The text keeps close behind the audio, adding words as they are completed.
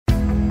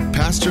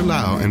Pastor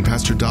Lau and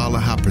Pastor Dala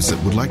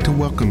Haprasit would like to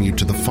welcome you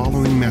to the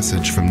following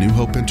message from New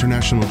Hope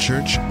International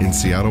Church in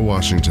Seattle,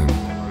 Washington.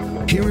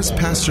 Here is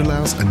Pastor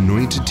Lau's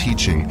anointed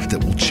teaching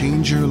that will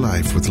change your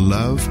life with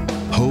love,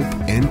 hope,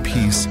 and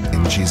peace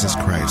in Jesus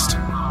Christ.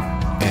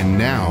 And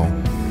now,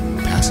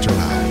 Pastor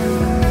Lau.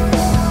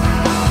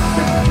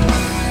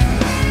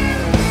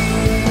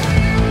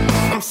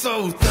 I'm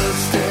so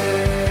thirsty.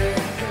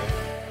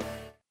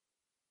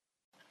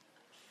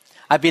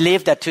 I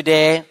believe that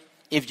today,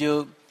 if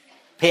you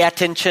pay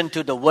attention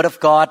to the Word of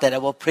God that I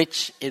will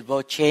preach, it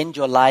will change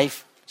your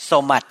life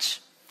so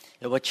much.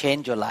 It will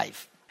change your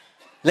life.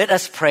 Let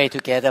us pray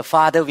together.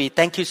 Father, we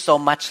thank you so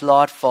much,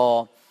 Lord,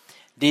 for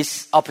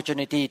this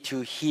opportunity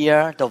to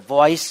hear the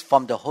voice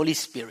from the Holy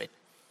Spirit,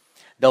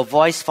 the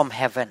voice from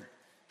heaven,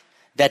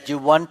 that you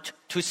want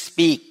to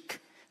speak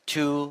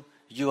to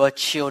your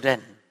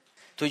children,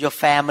 to your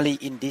family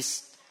in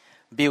this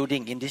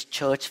building, in this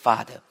church,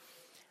 Father.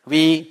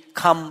 We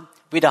come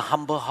with a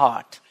humble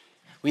heart.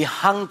 We're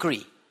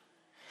hungry.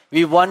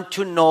 We want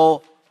to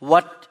know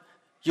what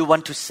you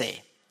want to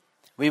say.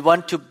 We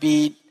want to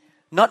be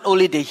not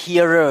only the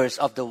hearers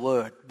of the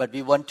word, but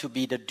we want to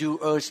be the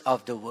doers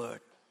of the word.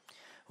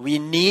 We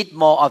need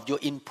more of your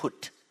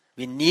input.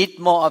 We need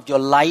more of your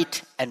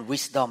light and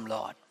wisdom,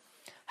 Lord.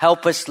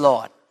 Help us,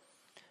 Lord.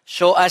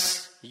 Show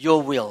us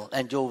your will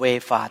and your way,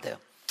 Father.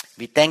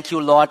 We thank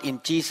you, Lord,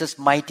 in Jesus'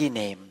 mighty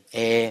name.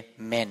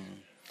 Amen.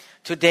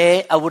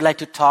 Today, I would like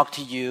to talk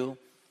to you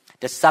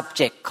the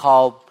subject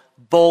called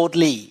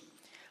boldly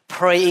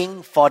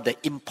praying for the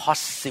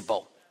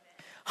impossible.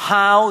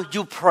 How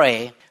you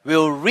pray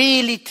will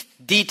really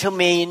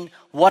determine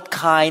what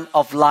kind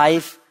of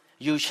life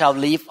you shall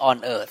live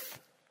on earth.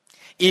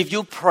 If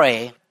you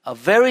pray a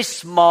very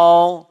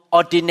small,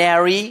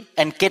 ordinary,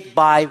 and get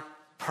by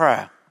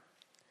prayer,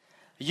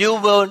 you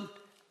will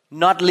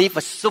not live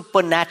a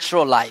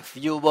supernatural life.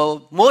 You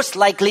will most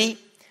likely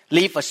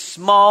live a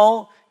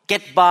small,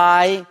 get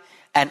by,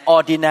 and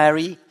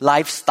ordinary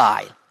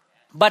lifestyle.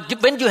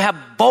 But when you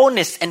have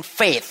boldness and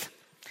faith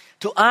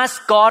to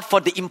ask God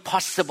for the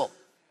impossible,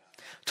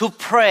 to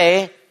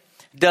pray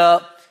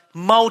the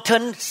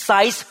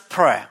mountain-sized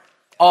prayer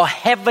or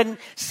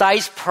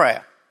heaven-sized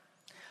prayer,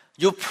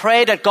 you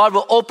pray that God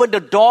will open the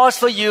doors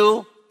for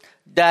you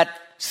that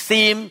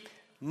seem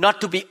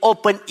not to be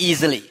opened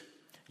easily.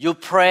 You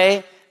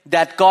pray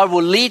that God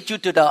will lead you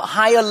to the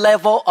higher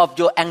level of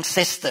your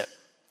ancestor.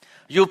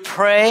 You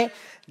pray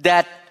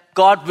that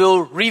God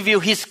will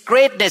reveal His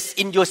greatness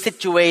in your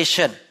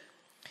situation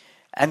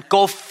and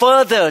go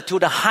further to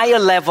the higher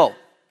level.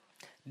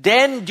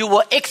 Then you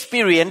will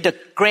experience the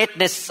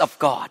greatness of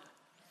God.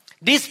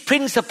 This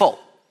principle,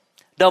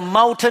 the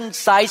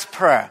mountain-sized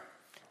prayer,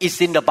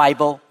 is in the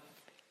Bible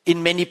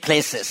in many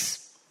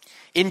places.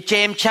 In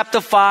James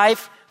chapter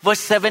 5, verse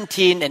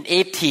 17 and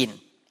 18,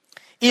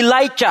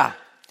 Elijah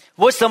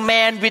was a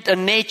man with a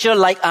nature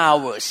like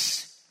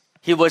ours.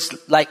 He was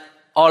like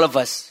all of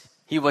us.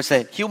 He was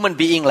a human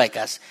being like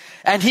us.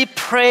 And he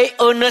prayed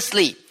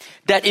earnestly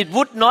that it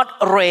would not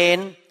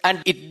rain,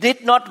 and it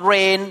did not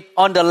rain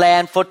on the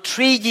land for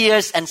 3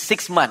 years and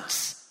 6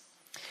 months.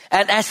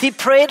 And as he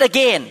prayed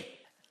again,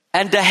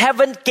 and the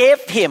heaven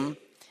gave him,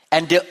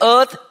 and the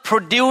earth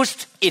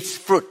produced its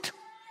fruit.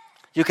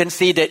 You can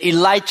see that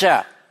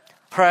Elijah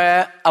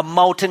prayed a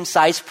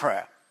mountain-sized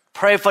prayer.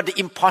 Pray for the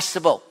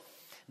impossible.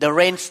 The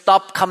rain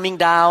stopped coming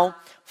down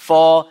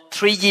for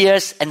 3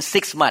 years and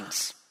 6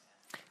 months.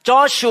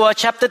 Joshua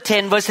chapter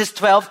 10 verses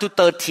 12 to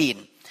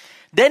 13.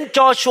 Then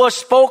Joshua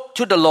spoke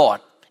to the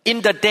Lord in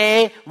the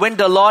day when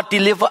the Lord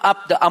delivered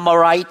up the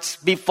Amorites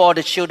before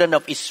the children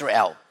of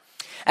Israel.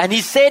 And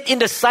he said in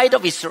the sight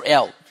of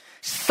Israel,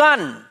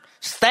 Sun,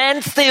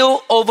 stand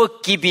still over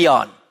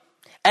Gibeon,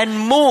 and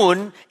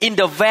moon in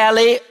the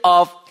valley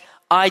of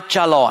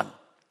Aijalon.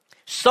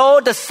 So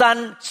the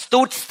sun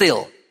stood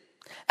still,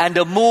 and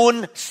the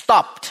moon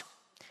stopped,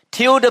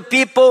 till the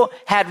people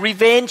had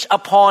revenge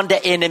upon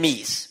their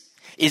enemies.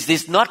 Is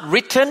this not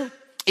written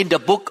in the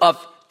book of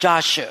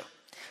Joshua?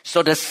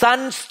 So the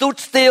sun stood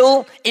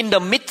still in the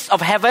midst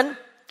of heaven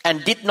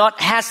and did not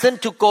hasten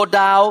to go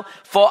down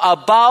for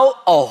about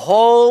a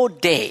whole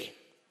day.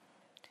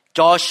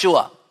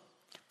 Joshua,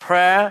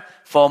 prayer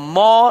for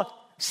more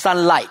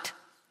sunlight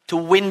to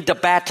win the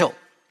battle.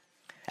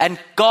 And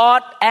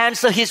God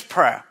answered his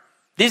prayer.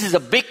 This is a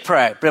big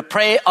prayer, the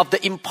prayer of the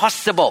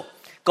impossible.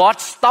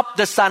 God stopped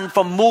the sun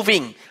from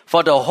moving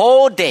for the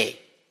whole day.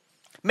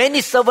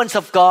 Many servants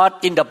of God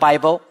in the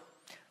Bible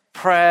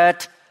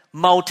prayed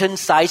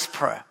mountain-sized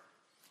prayer.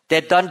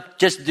 They don't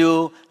just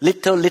do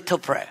little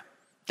prayer.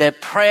 They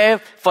pray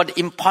for the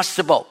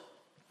impossible.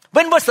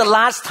 When was the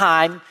last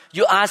time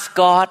you asked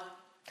God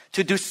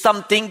to do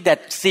something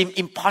that seemed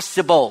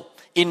impossible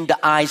in the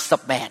eyes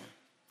of man?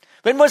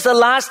 When was the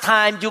last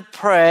time you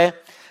prayed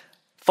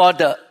for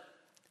the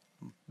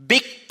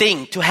big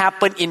thing to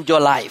happen in your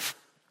life?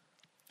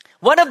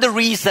 One of the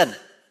reasons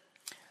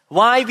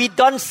why we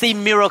don't see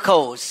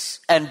miracles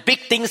and big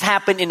things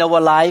happen in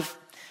our life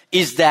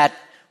is that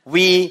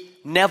we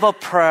never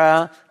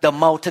pray the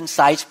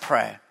mountain-sized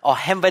prayer or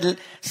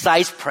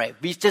heaven-sized prayer.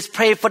 We just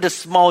pray for the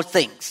small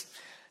things.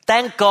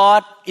 Thank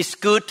God it's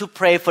good to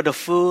pray for the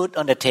food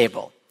on the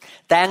table.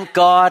 Thank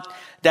God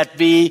that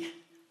we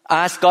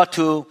ask God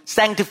to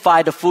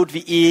sanctify the food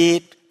we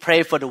eat,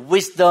 pray for the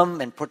wisdom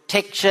and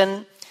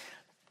protection,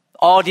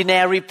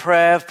 ordinary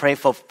prayer, pray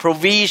for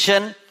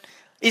provision.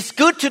 It's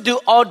good to do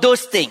all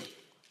those things.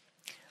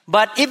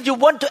 But if you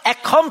want to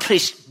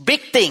accomplish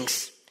big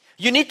things,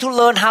 you need to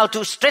learn how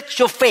to stretch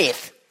your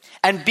faith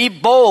and be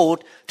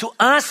bold to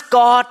ask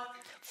God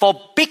for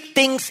big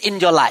things in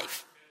your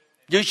life.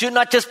 You should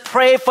not just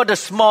pray for the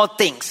small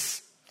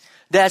things.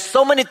 There are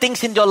so many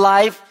things in your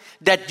life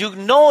that you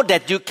know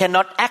that you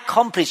cannot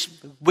accomplish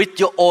with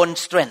your own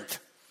strength.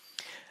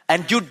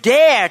 And you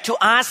dare to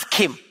ask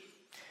Him.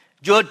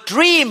 Your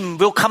dream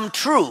will come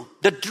true.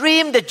 The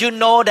dream that you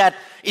know that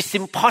it's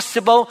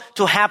impossible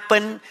to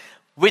happen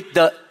with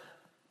the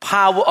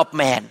power of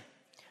man.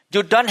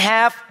 You don't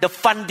have the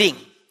funding.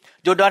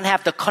 You don't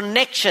have the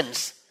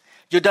connections.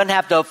 You don't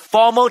have the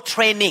formal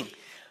training.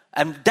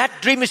 And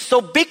that dream is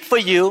so big for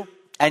you.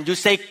 And you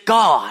say,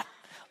 God,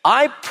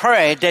 I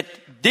pray that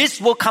this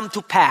will come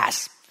to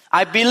pass.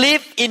 I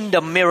believe in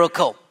the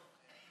miracle.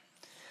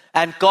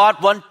 And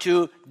God wants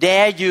to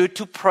dare you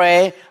to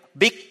pray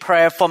big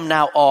prayer from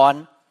now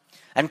on.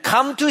 And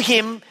come to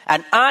Him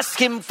and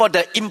ask Him for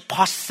the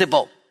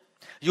impossible.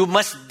 You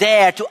must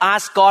dare to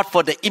ask God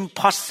for the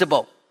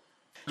impossible.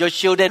 Your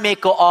children may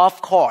go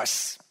off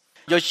course.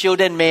 Your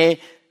children may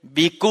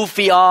be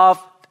goofy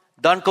off,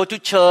 don't go to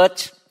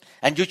church.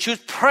 And you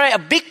should pray a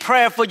big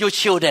prayer for your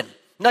children,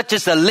 not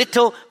just a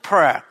little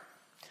prayer.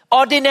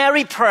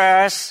 Ordinary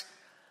prayers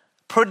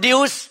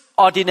produce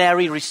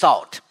ordinary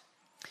result.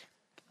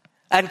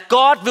 And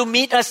God will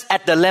meet us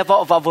at the level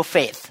of our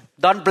faith.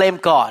 Don't blame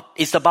God.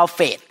 It's about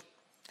faith,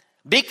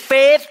 big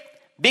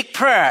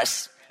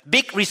prayers,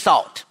 big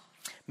result.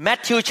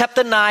 Matthew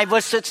chapter 9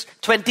 verses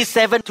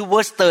 27 to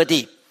verse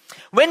 30.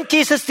 When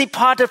Jesus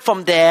departed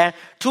from there,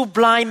 2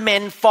 blind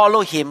men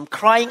followed Him,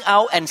 crying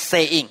out and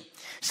saying,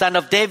 Son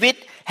of David,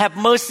 have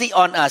mercy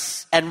on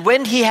us. And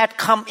when He had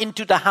come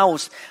into the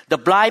house, the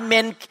blind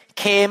men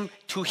came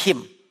to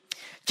Him.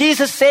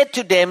 Jesus said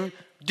to them,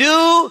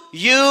 Do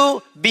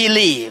you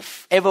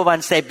believe?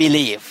 Everyone say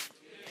believe.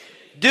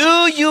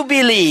 Do you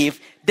believe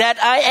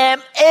that I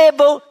am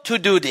able to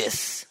do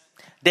this?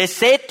 They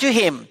said to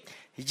Him,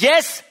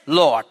 Yes,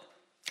 Lord.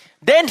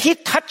 Then He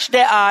touched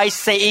their eyes,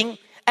 saying,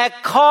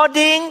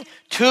 According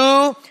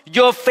to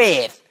your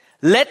faith,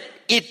 let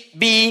it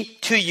be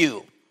to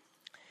you.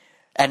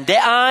 And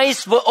their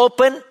eyes were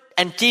opened,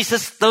 and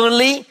Jesus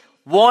sternly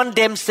warned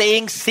them,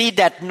 saying, See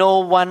that no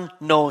one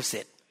knows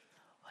it.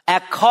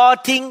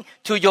 According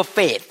to your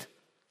faith.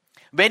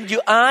 When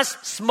you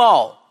ask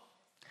small,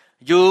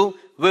 you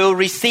will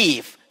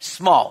receive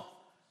small.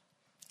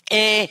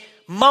 A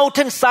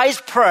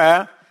mountain-sized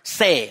prayer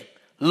say,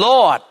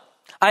 Lord,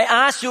 I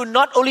ask you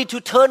not only to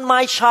turn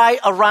my child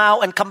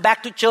around and come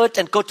back to church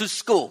and go to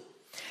school,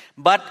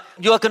 but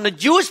you are going to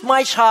use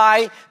my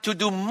child to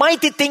do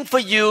mighty things for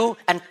you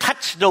and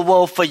touch the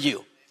world for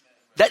you.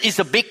 That is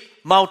a big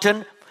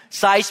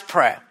mountain-sized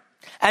prayer.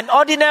 An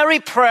ordinary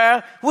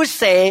prayer would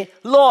say,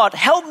 Lord,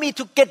 help me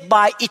to get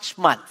by each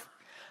month.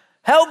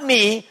 Help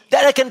me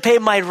that I can pay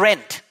my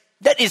rent.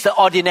 That is an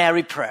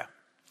ordinary prayer.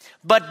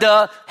 But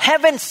the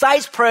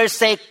heaven-sized prayer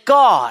say,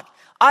 God,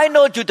 I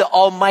know you're the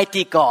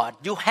Almighty God.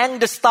 You hang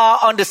the star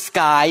on the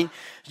sky.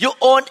 You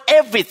own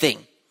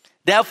everything.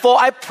 Therefore,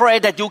 I pray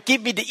that you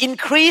give me the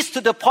increase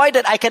to the point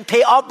that I can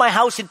pay off my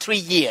house in 3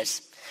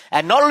 years.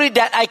 And not only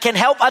that, I can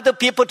help other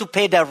people to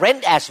pay their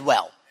rent as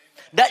well.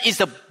 That is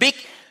a big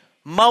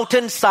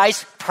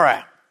mountain-sized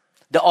prayer.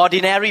 The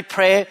ordinary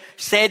prayer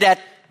say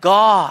that,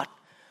 God,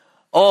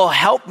 oh,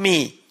 help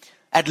me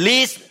at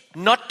least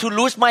not to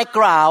lose my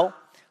ground,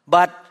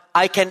 but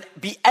I can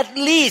be at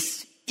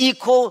least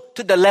equal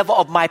to the level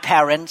of my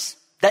parents.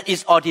 That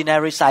is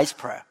ordinary size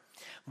prayer.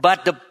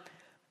 But the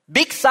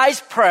big size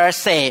prayer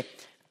say,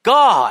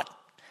 God,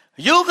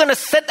 you're going to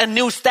set a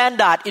new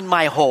standard in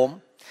my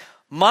home.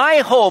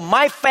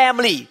 My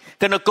family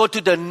going to go to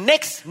the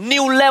next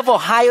new level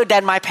higher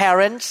than my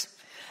parents.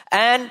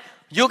 And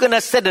you're going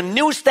to set a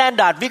new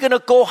standard. We're going to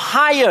go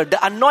higher.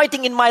 The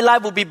anointing in my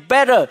life will be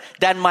better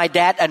than my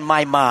dad and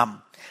my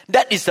mom.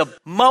 That is a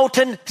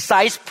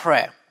mountain-sized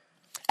prayer.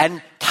 And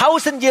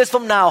 1,000 years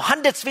from now,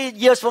 100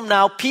 years from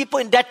now, people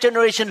in that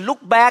generation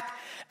look back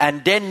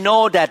and they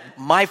know that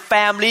my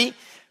family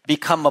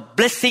become a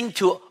blessing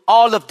to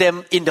all of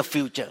them in the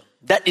future.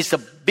 That is a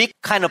big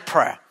kind of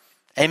prayer.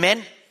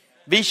 Amen?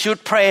 We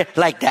should pray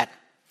like that.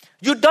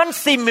 You don't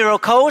see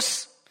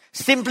miracles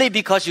simply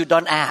because you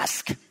don't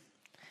ask.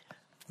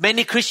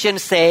 Many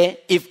Christians say,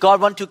 if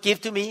God wants to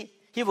give to me,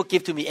 He will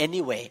give to me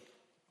anyway.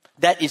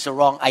 That is a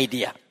wrong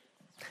idea.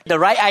 The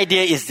right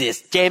idea is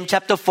this. James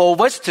chapter 4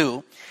 verse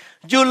 2.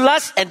 You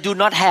lust and do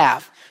not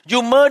have.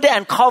 You murder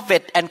and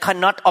covet and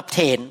cannot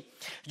obtain.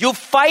 You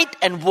fight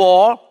and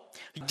war,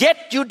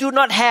 yet you do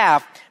not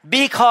have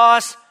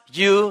because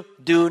you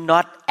do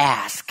not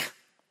ask.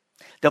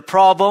 The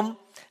problem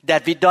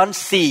that we don't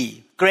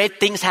see great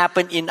things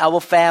happen in our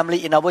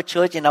family, in our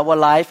church, in our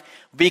life,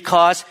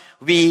 because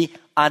we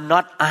are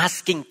not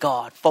asking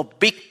God for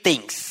big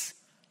things.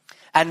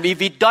 And if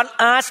we don't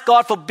ask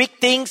God for big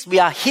things, we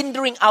are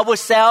hindering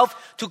ourselves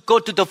to go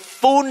to the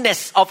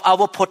fullness of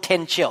our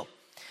potential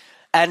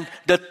and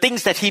the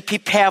things that He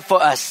prepared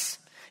for us.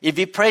 If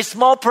we pray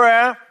small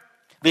prayer,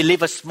 we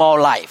live a small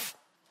life.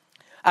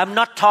 I'm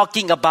not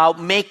talking about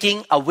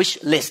making a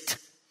wish list.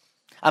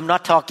 I'm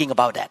not talking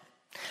about that.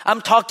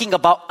 I'm talking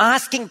about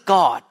asking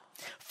God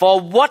for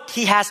what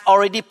He has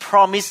already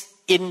promised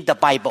in the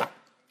Bible.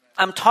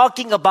 I'm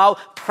talking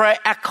about prayer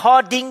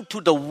according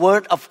to the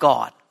Word of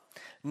God,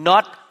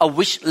 not a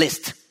wish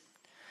list.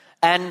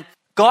 And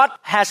God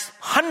has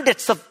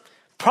hundreds of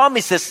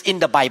promises in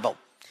the Bible.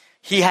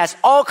 He has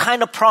all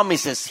kinds of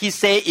promises. He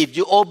says, if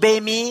you obey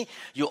me,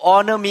 you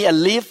honor me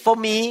and live for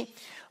me,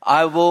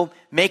 I will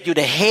make you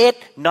the head,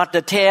 not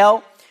the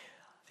tail.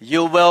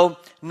 You will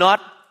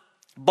not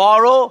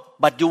borrow,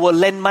 but you will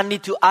lend money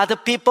to other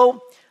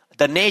people.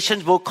 The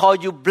nations will call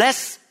you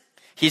blessed.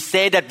 He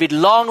said that with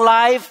long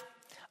life,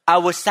 I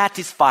will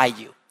satisfy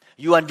you.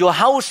 You and your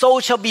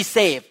household shall be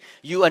saved.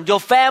 You and your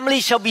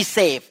family shall be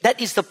saved.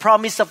 That is the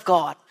promise of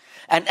God.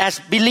 And as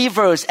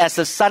believers, as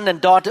a son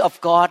and daughter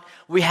of God,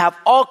 we have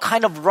all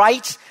kinds of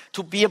rights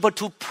to be able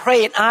to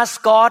pray and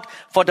ask God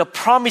for the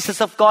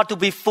promises of God to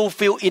be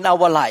fulfilled in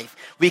our life.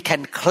 We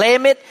can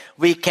claim it,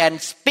 we can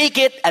speak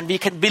it, and we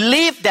can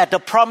believe that the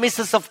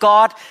promises of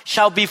God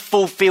shall be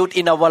fulfilled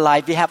in our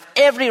life. We have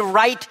every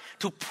right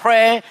to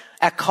pray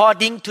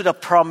according to the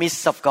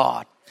promise of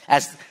God,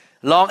 as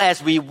long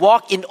as we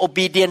walk in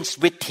obedience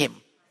with Him.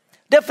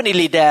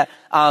 Definitely there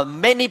are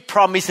many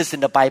promises in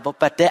the Bible,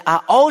 but there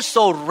are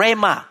also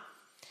rhema.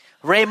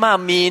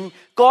 Rhema means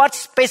God's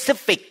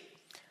specific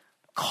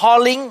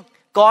calling,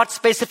 God's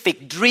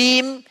specific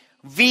dream,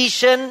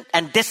 vision,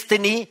 and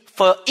destiny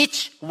for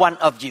each one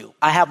of you.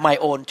 I have my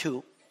own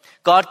too.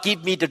 God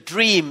give me the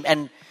dream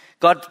and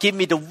God give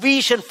me the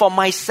vision for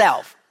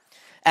myself.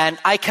 And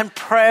I can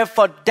pray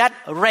for that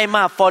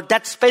rhema, for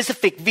that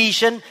specific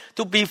vision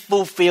to be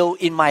fulfilled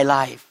in my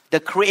life. The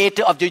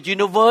creator of the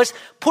universe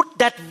put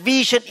that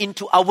vision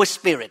into our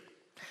spirit.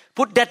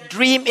 Put that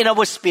dream in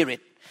our spirit.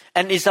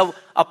 And it's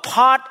a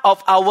part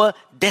of our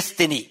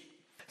destiny.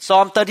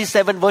 Psalm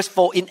 37 verse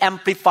 4 in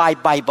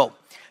Amplified Bible.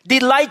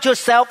 Delight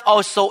yourself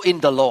also in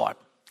the Lord,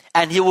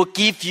 and He will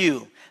give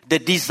you the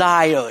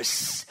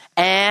desires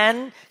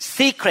and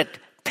secret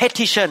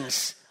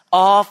petitions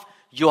of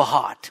your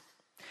heart.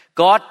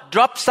 God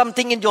drops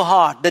something in your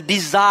heart, the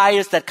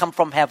desires that come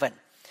from heaven.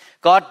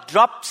 God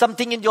drops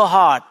something in your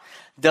heart,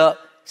 the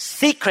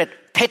secret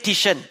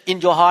petition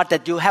in your heart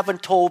that you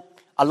haven't told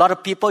a lot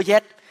of people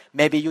yet.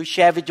 Maybe you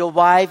share with your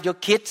wife, your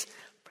kids.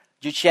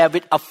 You share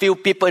with a few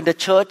people in the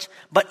church.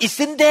 But it's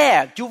in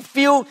there. You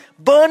feel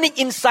burning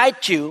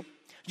inside you.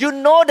 You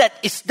know that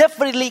it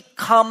definitely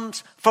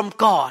comes from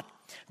God.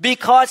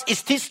 Because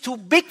it is too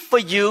big for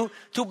you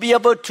to be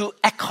able to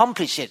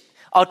accomplish it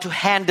or to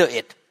handle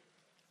it.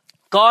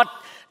 God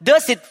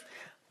does it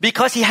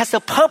because He has a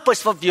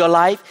purpose for your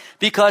life,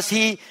 because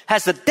He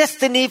has a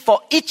destiny for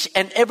each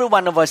and every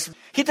one of us.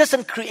 He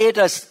doesn't create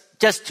us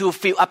just to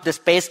fill up the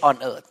space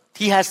on earth.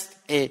 He has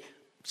a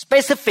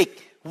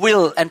specific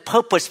will and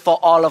purpose for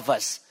all of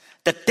us.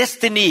 The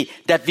destiny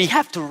that we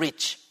have to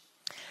reach.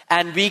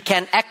 And we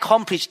can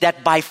accomplish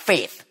that by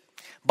faith.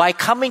 By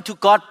coming to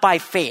God by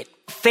faith.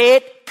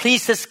 Faith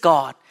pleases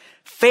God.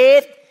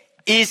 Faith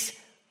is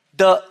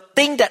the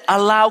thing that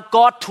allows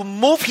God to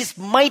move His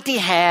mighty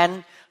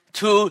hand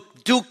to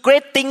do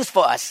great things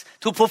for us,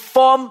 to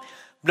perform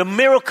the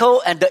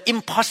miracle and the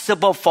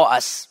impossible for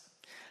us.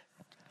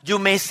 You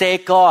may say,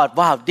 God,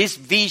 wow, this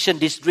vision,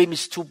 this dream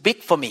is too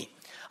big for me.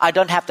 I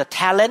don't have the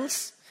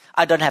talents.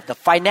 I don't have the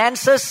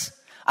finances.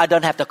 I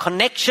don't have the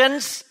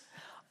connections.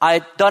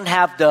 I don't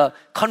have the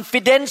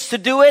confidence to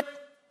do it.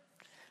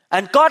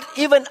 And God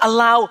even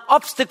allow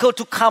obstacles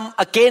to come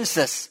against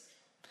us.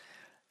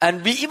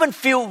 And we even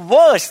feel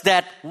worse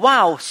that,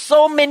 wow,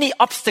 so many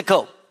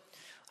obstacles.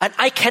 And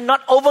I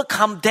cannot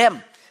overcome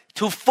them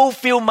to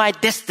fulfill my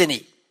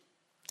destiny.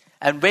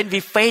 And when we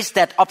face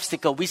that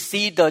obstacle, we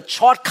see the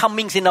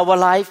shortcomings in our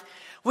life.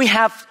 We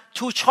have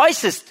two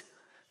choices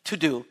to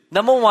do.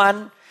 Number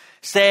one,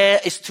 say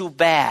it's too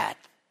bad.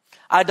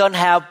 I don't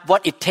have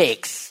what it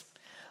takes.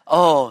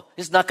 Oh,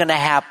 it's not going to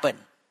happen.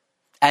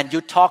 And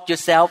you talk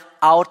yourself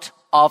out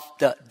of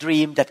the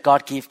dream that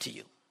God gave to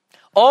you.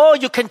 Or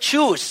you can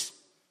choose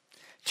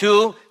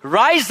to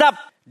rise up,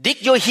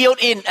 dig your heel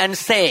in and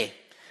say,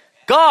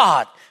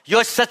 God,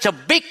 you're such a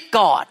big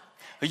God.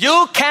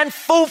 You can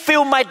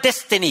fulfill my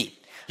destiny.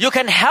 You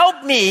can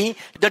help me.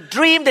 The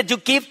dream that you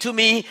give to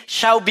me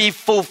shall be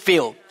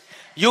fulfilled.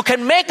 You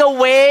can make a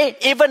way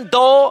even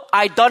though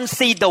I don't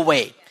see the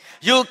way.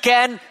 You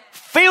can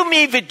fill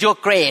me with your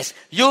grace.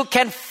 You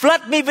can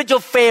flood me with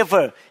your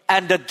favor.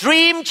 And the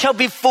dream shall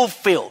be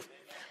fulfilled.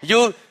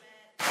 You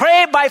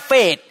pray by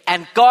faith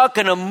and God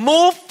gonna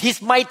move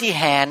His mighty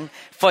hand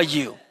for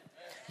you.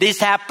 This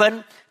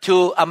happened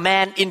to a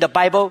man in the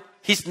Bible.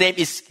 His name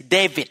is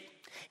David.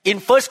 In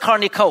 1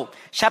 Chronicle,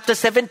 chapter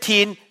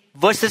 17,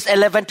 verses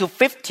 11 to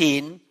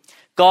 15,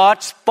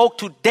 God spoke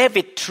to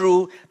David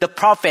through the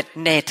prophet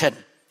Nathan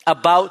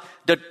about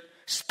the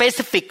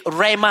specific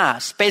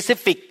rhema,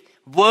 specific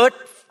word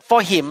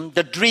for him,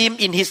 the dream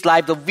in his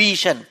life, the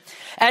vision.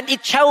 And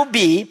it shall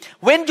be,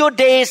 when your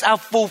days are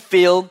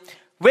fulfilled,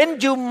 when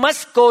you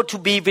must go to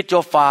be with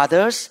your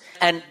fathers,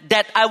 and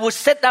that I will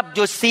set up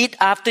your seed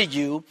after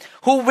you,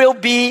 who will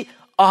be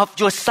of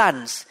your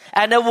sons,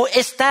 and I will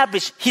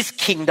establish his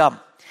kingdom.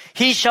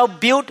 He shall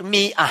build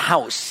me a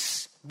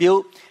house,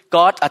 build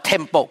God a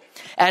temple,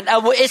 and I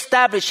will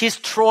establish his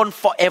throne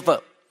forever.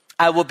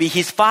 I will be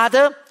his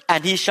father,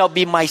 and he shall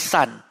be my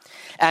son.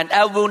 And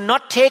I will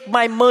not take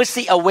my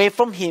mercy away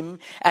from him,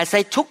 as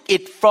I took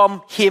it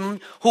from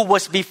him who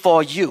was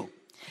before you.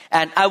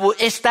 And I will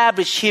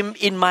establish him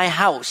in my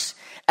house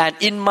and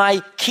in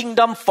my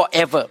kingdom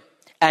forever.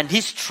 And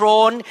his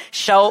throne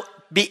shall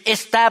be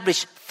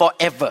established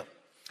forever.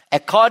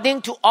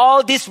 According to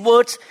all these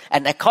words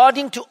and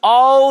according to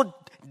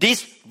all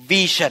this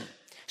vision.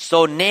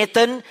 So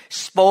Nathan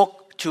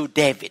spoke to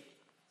David.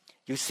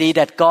 You see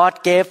that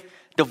God gave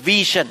the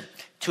vision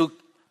to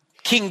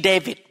King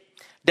David,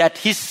 that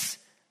his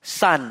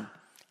son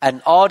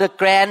and all the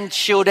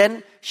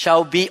grandchildren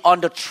shall be on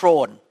the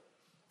throne.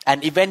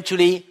 And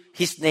eventually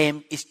his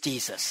name is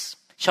Jesus,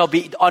 shall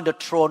be on the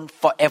throne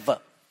forever.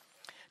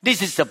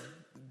 This is a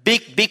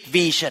big, big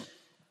vision.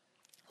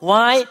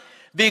 Why?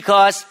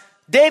 Because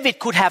David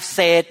could have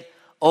said,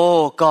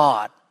 oh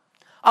God,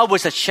 I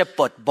was a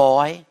shepherd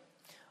boy.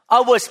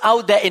 I was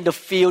out there in the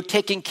field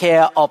taking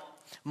care of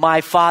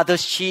my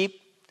father's sheep.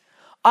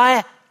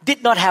 I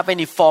did not have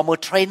any formal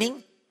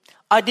training.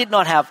 I did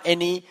not have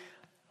any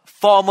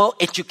formal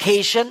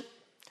education.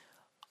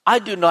 I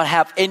do not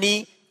have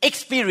any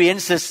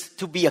experiences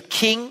to be a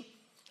king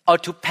or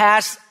to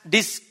pass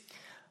this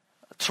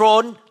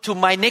throne to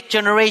my next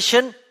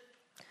generation.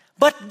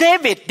 But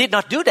David did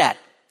not do that.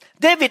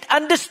 David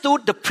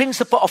understood the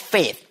principle of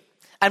faith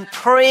and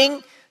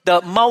praying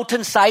the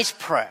mountain-sized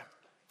prayer.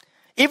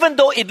 Even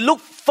though it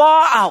looked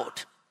far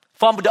out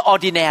from the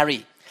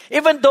ordinary,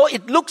 even though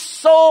it looked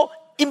so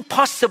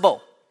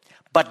impossible,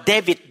 but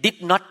David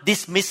did not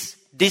dismiss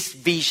this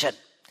vision.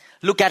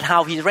 Look at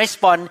how he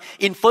responds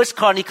in 1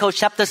 Chronicles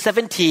chapter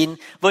 17,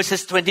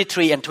 verses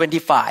 23 and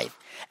 25.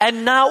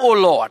 And now, O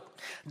Lord,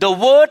 the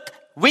word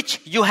which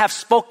you have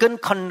spoken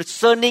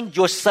concerning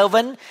your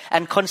servant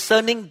and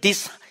concerning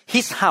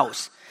his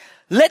house,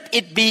 let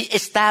it be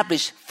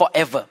established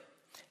forever.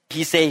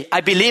 He say,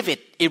 I believe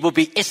it. It will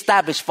be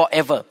established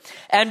forever.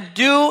 And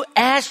do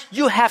as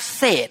you have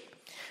said.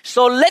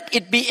 So let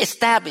it be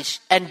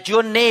established, and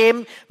your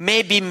name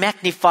may be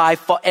magnified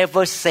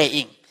forever,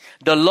 saying,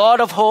 the Lord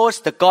of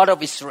hosts, the God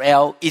of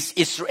Israel, is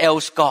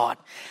Israel's God.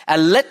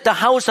 And let the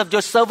house of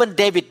your servant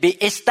David be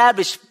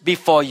established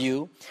before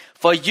you.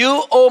 For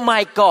you, O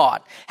my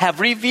God, have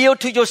revealed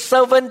to your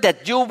servant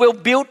that you will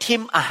build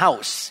him a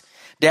house.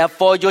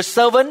 Therefore your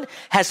servant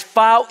has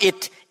found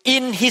it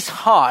in his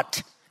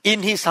heart,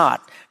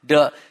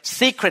 the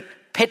secret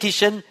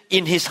petition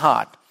in his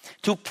heart,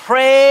 to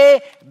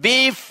pray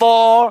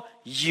before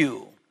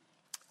you.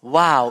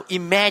 Wow,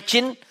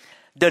 imagine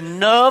the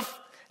nerve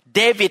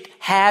David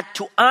had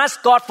to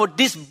ask God for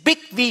this big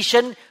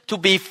vision to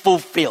be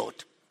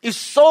fulfilled. It's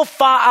so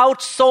far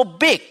out, so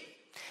big.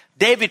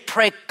 David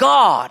prayed,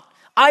 God,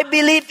 I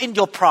believe in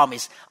your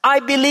promise.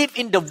 I believe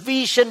in the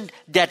vision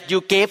that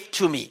you gave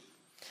to me.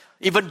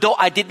 Even though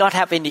I did not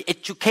have any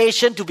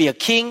education to be a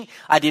king,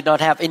 I did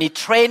not have any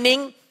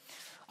training,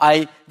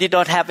 I did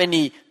not have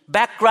any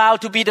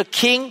background to be the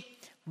king,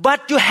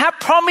 but you have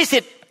promised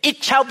it,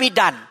 it shall be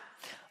done.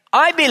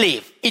 I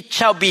believe it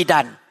shall be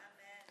done.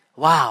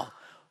 Wow.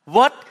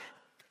 What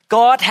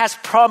God has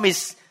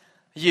promised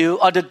you,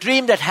 or the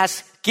dream that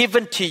has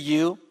given to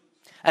you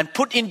and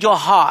put in your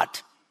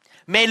heart,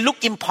 may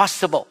look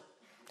impossible.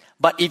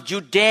 But if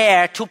you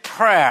dare to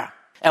pray,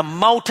 a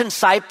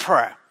mountainside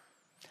prayer,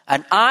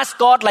 and ask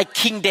God like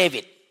King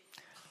David,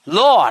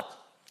 Lord,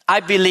 I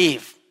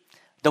believe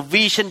the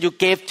vision you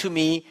gave to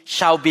me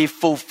shall be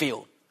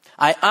fulfilled.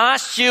 I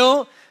ask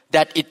you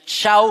that it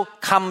shall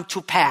come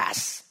to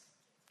pass.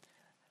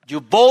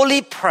 You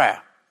boldly pray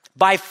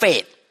by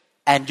faith,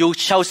 and you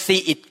shall see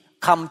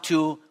it come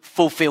to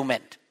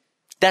fulfillment.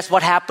 That's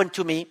what happened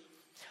to me.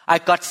 I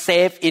got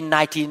saved in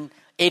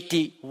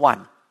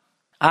 1981.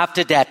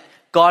 After that,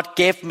 God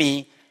gave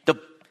me the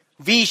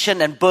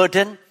vision and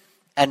burden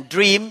and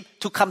dream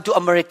to come to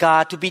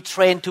America to be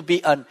trained to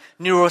be a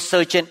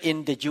neurosurgeon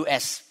in the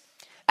US.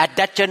 At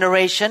that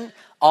generation,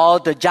 all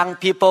the young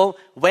people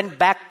went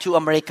back to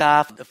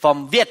America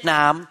from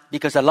Vietnam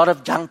because a lot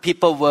of young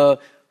people were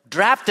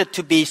drafted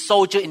to be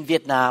soldiers in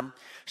Vietnam.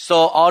 So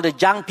all the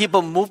young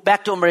people moved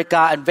back to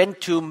America and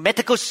went to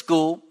medical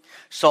school.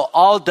 So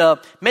all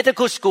the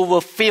medical school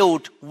were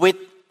filled with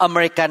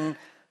American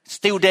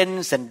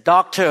students and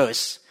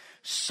doctors.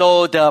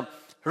 So the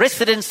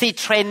residency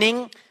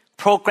training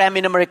program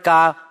in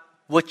America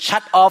was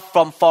shut off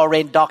from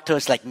foreign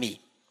doctors like me.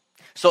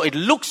 So it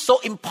looked so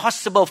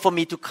impossible for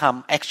me to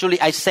come. Actually,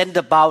 I sent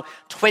about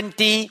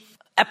 20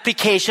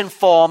 application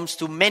forms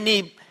to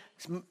many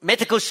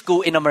medical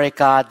schools in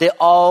America. They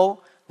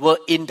all were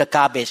in the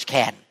garbage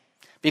can.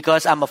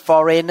 Because I'm a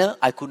foreigner,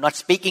 I could not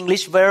speak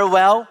English very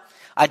well.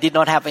 I did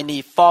not have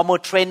any formal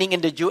training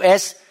in the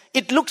US.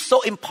 It looked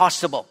so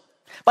impossible.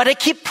 But I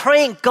keep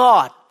praying,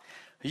 God,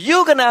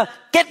 you're gonna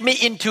get me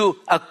into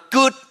a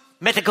good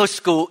medical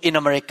school in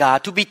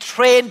America to be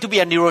trained to be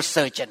a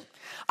neurosurgeon.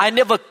 I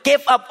never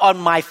gave up on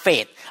my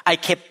faith. I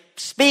kept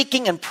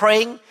speaking and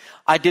praying.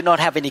 I did not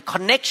have any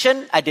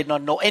connection. I did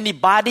not know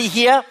anybody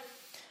here.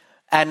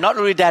 And not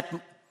only that,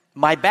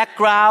 my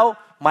background,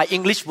 my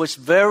English was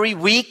very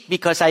weak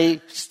because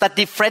I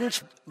studied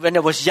French when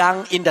I was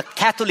young in the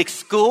Catholic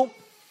school.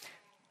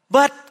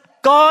 But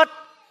God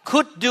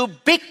could do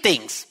big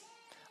things.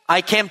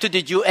 I came to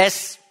the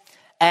US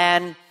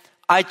and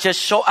I just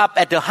showed up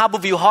at the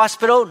Harborview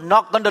Hospital,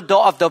 knocked on the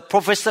door of the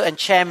professor and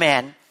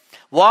chairman,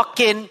 walk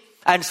in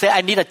and say,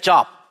 I need a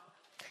job.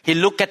 He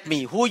looked at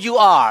me, who you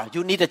are?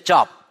 You need a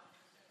job.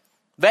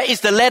 Where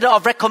is the letter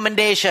of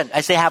recommendation?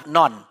 I say, have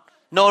none.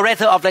 No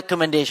letter of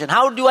recommendation.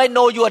 How do I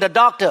know you are the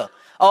doctor?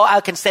 Oh,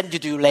 I can send you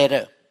to you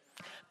later.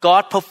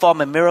 God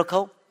performed a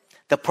miracle.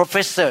 The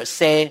professor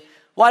say,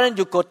 why don't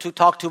you go to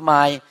talk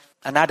to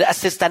another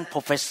assistant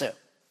professor?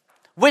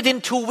 Within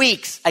 2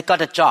 weeks, I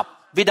got a job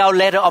without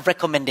letter of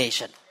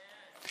recommendation.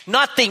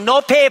 Nothing,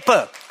 no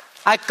paper.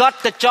 I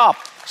got the job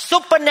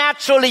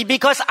supernaturally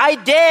because I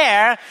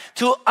dare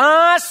to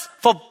ask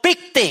for big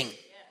thing.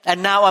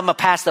 And now I'm a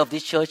pastor of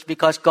this church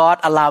because God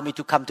allowed me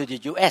to come to the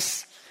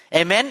US.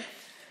 Amen?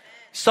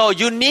 So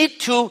you need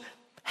to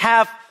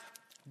have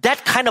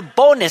that kind of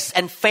boldness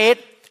and faith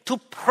to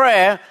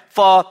pray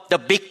for the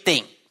big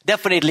thing.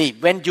 Definitely,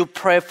 when you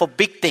pray for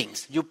big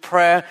things, you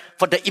pray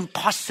for the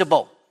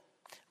impossible.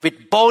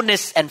 With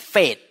boldness and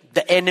faith,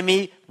 the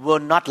enemy will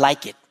not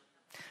like it.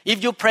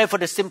 If you pray for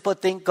the simple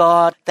thing,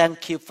 God,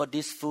 thank you for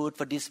this food,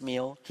 for this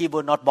meal, He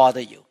will not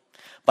bother you.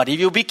 But if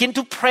you begin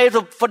to pray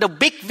for the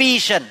big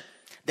vision,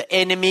 the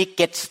enemy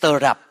gets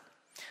stirred up.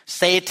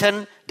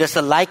 Satan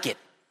doesn't like it.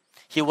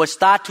 He will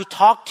start to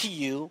talk to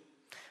you,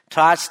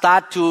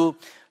 start to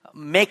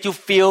make you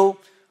feel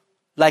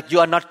like you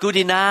are not good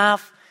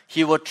enough.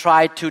 He will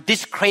try to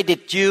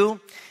discredit you.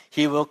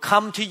 He will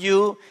come to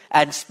you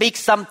and speak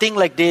something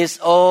like this.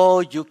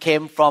 Oh, you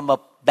came from a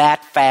bad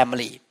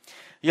family.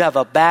 You have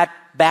a bad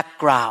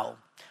background.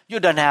 You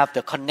don't have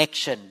the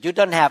connection. You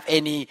don't have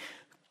any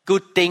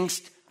good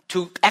things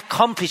to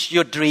accomplish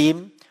your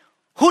dream.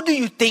 Who do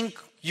you think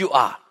you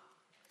are?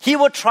 He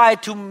will try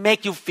to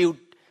make you feel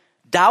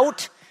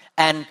doubt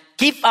and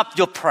give up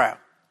your prayer.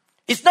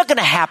 It's not going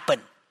to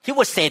happen. He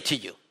will say to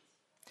you.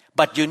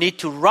 But you need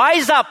to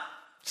rise up,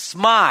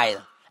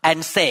 smile,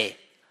 and say,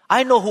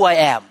 I know who I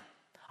am.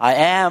 I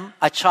am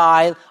a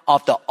child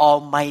of the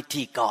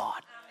Almighty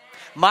God.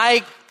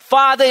 My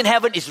Father in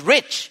heaven is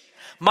rich.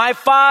 My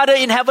Father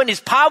in heaven is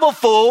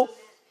powerful.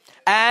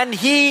 And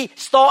He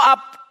store up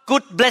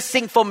good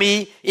blessing for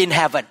me in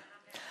heaven.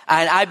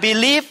 And I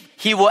believe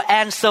He will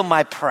answer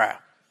my prayer.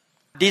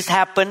 This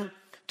happened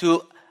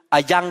to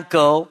a young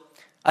girl,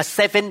 a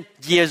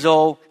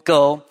 7-year-old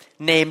girl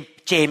named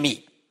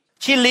Jamie.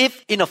 She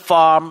lived in a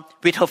farm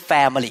with her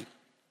family.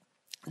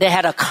 They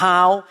had a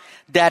cow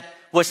that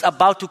was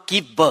about to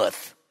give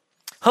birth.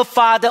 Her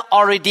father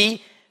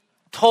already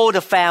told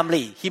the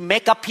family, he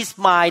made up his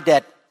mind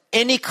that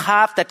any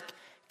calf that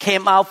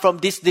came out from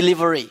this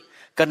delivery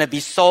gonna be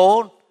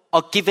sold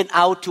or given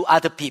out to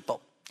other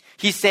people.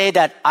 He said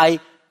that I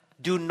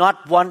do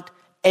not want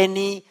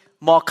any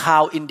more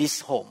cow in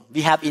this home.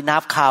 We have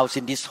enough cows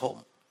in this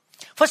home.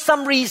 For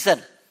some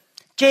reason,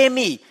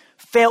 Jamie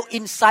felt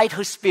inside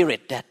her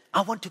spirit that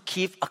I want to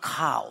keep a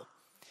cow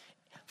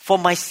for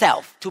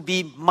myself to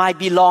be my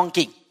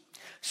belonging.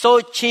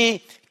 So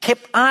she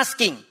kept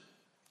asking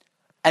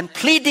and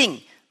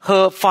pleading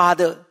her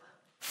father,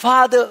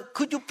 Father,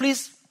 could you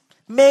please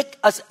make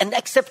us an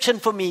exception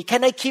for me?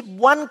 Can I keep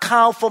one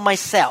cow for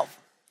myself?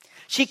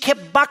 She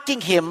kept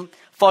bugging him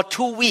for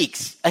 2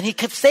 weeks and he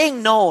kept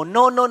saying,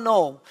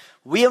 no.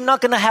 We are not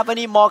going to have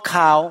any more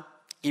cow.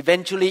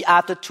 Eventually,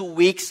 after 2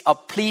 weeks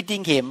of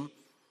pleading him,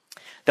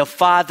 the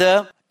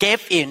father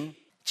gave in.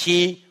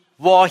 She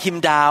wore him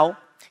down.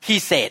 He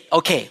said,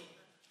 okay,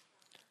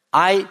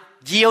 I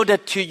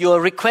yielded to your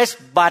request,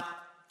 but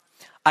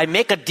I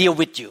make a deal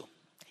with you.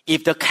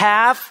 If the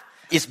calf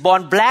is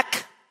born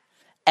black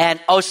and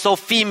also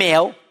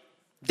female,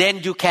 then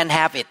you can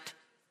have it.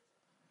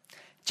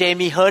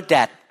 Jamie heard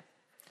that.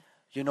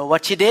 You know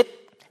what she did?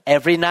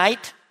 Every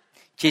night,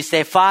 she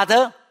said,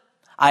 Father,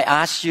 I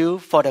ask you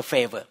for the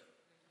favor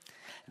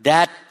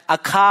that a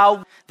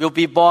cow will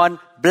be born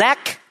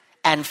black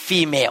and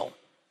female,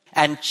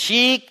 and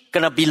she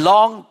gonna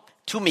belong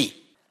to me.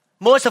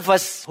 Most of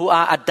us who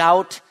are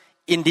adults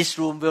in this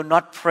room will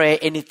not pray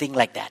anything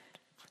like that.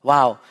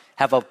 Wow,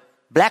 have a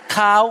black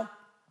cow,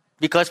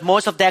 because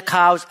most of their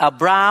cows are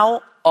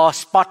brown or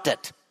spotted.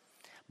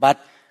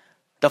 But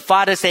the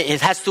father said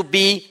it has to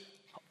be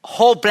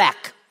whole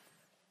black.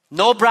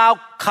 No brown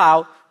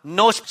cow,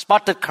 no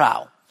spotted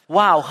crown.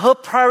 Wow, her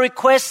prayer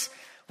request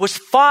was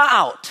far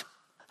out.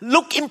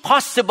 Look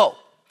impossible.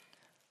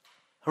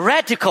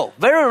 Radical,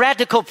 very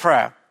radical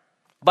prayer.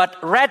 But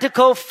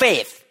radical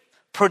faith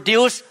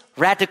produced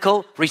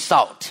radical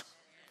result.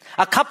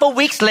 A couple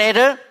weeks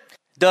later,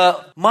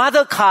 the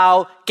mother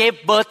cow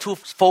gave birth to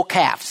 4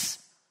 calves.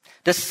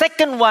 The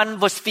second one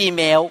was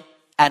female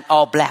and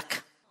all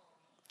black.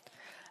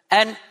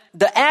 And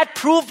the ad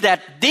proved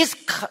that this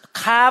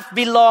calf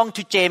belonged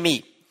to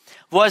Jamie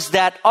was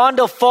that on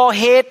the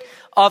forehead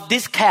of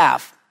this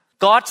calf,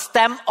 God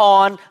stamped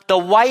on the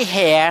white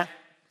hair,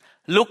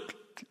 look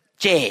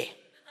J.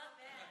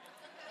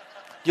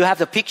 You have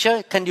the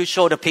picture? Can you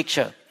show the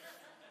picture?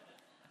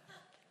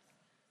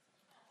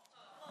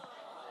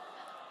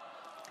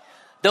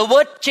 The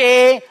word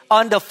J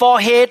on the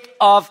forehead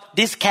of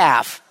this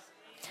calf.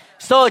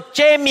 So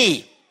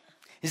Jamie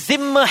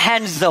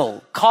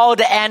Zimmerhansel called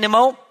the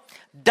animal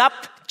Dub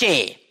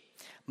J,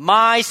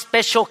 my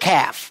special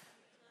calf.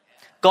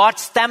 God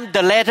stamped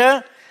the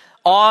letter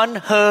on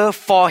her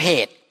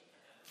forehead.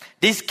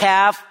 This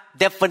calf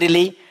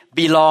definitely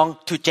belonged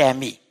to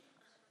Jamie.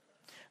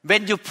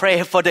 When you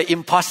pray for the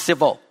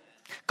impossible,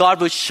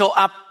 God will show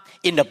up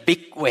in a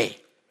big way.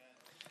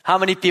 How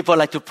many people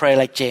like to pray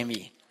like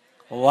Jamie?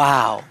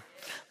 Wow.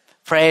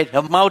 Pray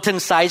the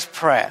mountain-sized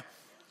prayer.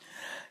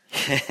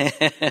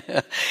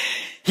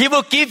 He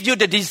will give you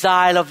the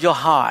desire of your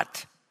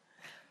heart.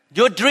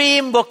 Your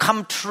dream will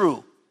come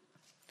true.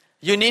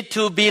 You need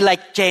to be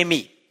like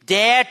Jamie.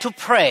 Dare to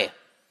pray.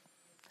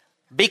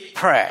 Big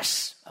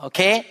prayers.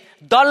 Okay?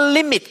 Don't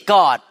limit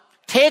God.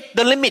 Take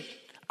the limit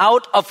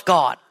out of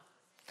God.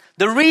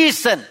 The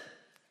reason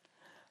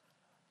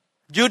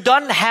you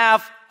don't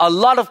have a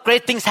lot of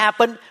great things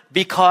happen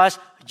because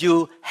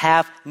you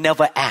have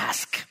never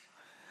asked.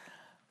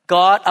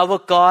 God, our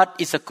God,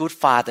 is a good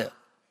Father.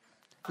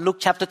 Luke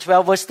chapter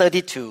 12 verse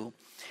 32.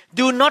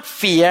 Do not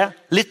fear,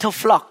 little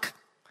flock,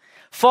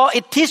 for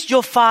it is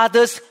your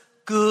Father's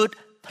good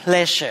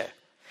pleasure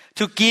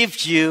to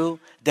give you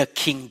the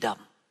kingdom.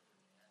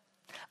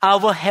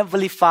 Our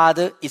Heavenly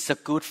Father is a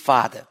good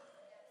Father.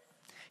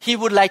 He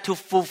would like to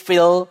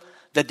fulfill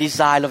the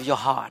desire of your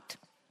heart.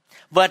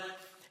 But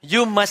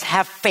you must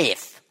have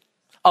faith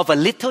of a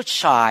little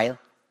child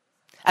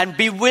and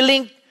be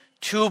willing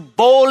to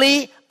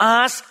boldly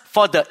ask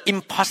for the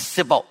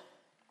impossible.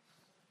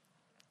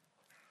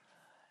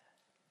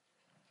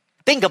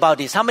 Think about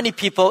this. How many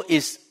people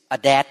is a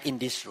dad in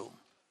this room?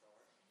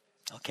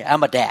 Okay,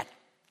 I'm a dad.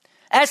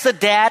 As a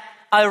dad,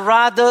 I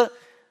rather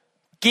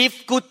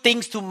give good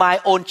things to my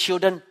own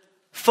children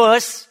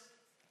first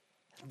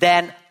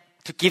than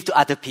to give to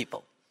other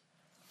people.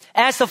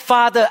 As a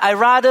father, I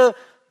rather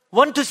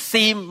want to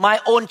see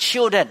my own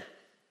children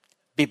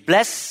be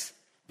blessed,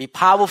 be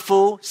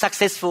powerful,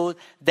 successful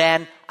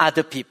than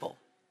other people.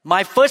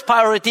 My first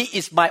priority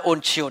is my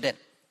own children.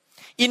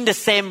 In the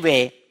same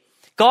way,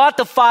 God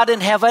the Father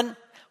in heaven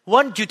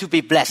wants you to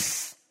be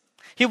blessed.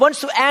 He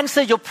wants to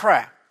answer your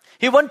prayer.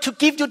 He wants to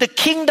give you the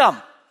kingdom.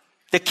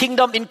 The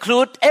kingdom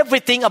includes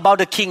everything about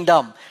the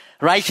kingdom.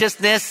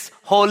 Righteousness,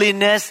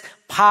 holiness,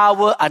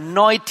 power,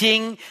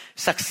 anointing,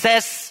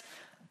 success,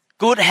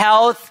 good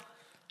health,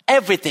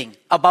 everything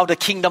about the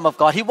kingdom of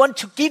God. He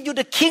wants to give you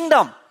the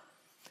kingdom.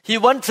 He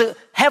wants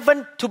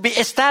heaven to be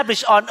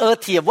established on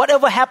earth here.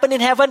 Whatever happened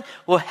in heaven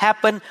will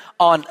happen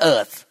on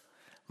earth.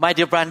 My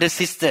dear brother and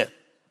sister,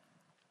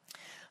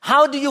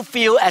 how do you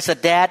feel as a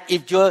dad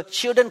if your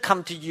children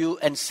come to you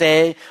and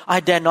say, I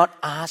dare not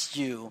ask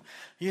you.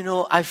 You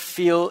know, I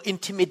feel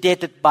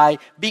intimidated by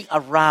being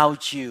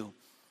around you.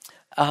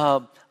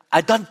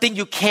 I don't think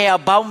you care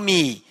about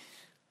me.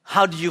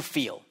 How do you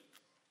feel?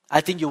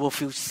 I think you will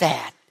feel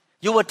sad.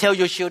 You will tell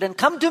your children,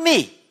 come to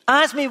me.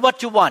 Ask me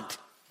what you want.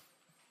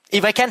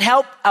 If I can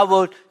help, I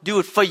will do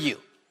it for you.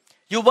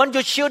 You want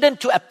your children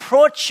to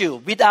approach you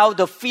without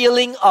the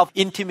feeling of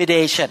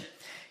intimidation.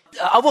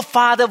 Our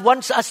Father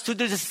wants us to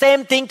do the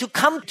same thing, to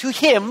come to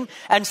Him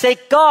and say,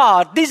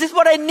 God, this is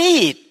what I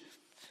need.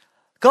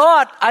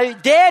 God, I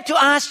dare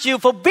to ask you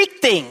for big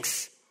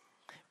things.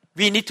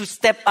 We need to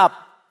step up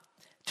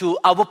to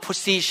our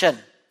position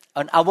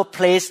and our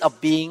place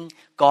of being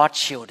God's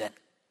children.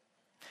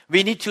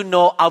 We need to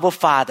know our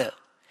Father.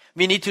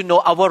 We need to know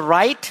our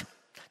right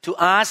to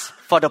ask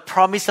for the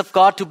promise of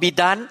God to be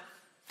done.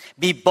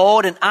 Be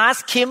bold and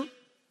ask Him.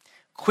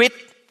 Quit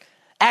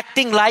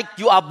acting like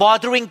you are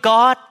bothering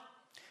God.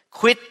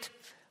 Quit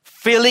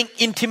feeling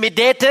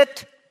intimidated.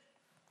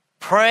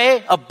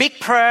 Pray a big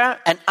prayer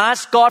and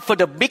ask God for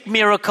the big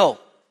miracle.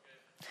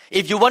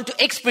 If you want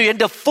to experience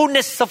the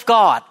fullness of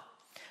God,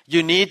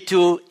 you need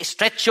to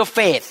stretch your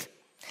faith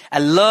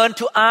and learn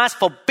to ask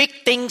for big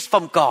things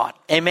from God.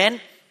 Amen.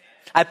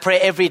 I pray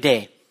every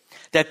day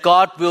that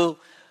God will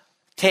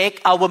take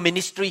our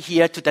ministry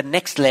here to the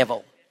next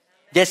level.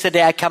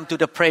 Yesterday I come to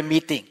the prayer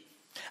meeting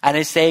and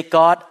I say,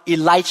 God,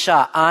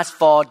 Elisha asked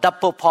for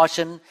double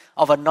portion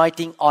of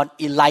anointing on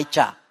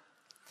Elijah.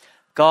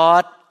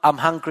 God, I'm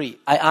hungry.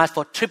 I ask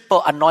for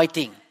triple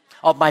anointing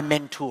of my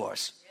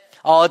mentors.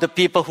 All the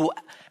people who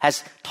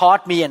has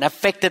taught me and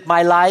affected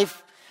my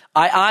life.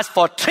 I ask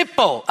for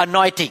triple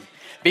anointing.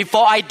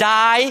 Before I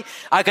die,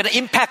 I'm going to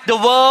impact the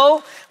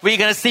world. We're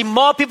going to see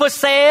more people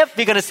saved.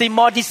 We're going to see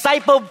more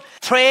disciples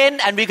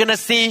trained. And we're going to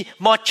see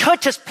more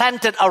churches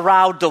planted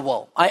around the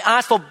world. I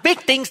ask for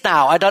big things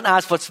now. I don't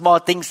ask for small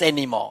things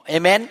anymore.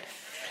 Amen.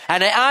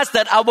 And I ask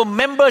that our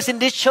members in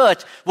this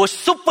church will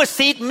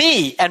supersede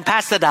me and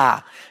Pastor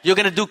Da. You're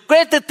going to do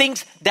greater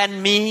things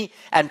than me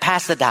and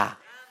Pastor Da.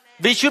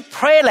 We should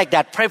pray like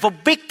that. Pray for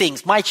big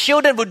things. My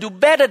children will do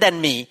better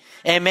than me.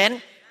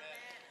 Amen.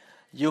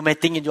 You may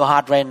think in your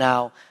heart right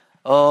now,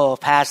 oh,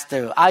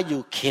 Pastor, are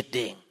you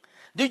kidding?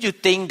 Do you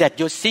think that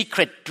your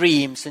secret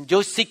dreams and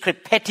your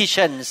secret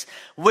petitions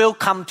will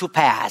come to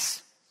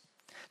pass?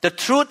 The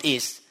truth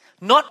is,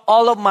 not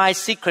all of my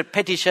secret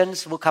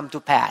petitions will come to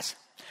pass.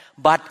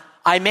 But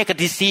I make a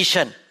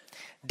decision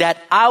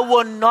that I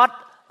will not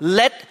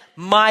let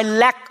my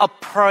lack of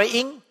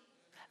praying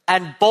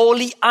and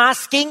boldly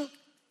asking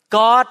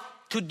God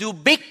to do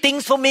big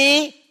things for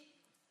me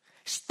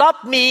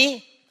stop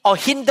me or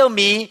hinder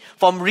me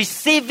from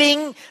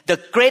receiving the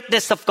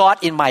greatness of God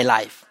in my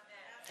life.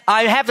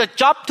 I have the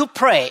job to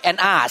pray and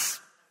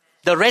ask.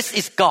 The rest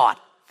is God.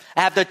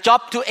 I have the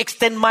job to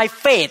extend my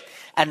faith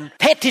and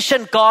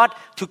petition God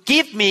to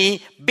give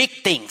me big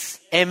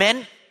things.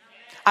 Amen.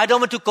 I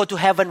don't want to go to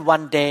heaven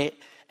one day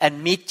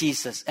and meet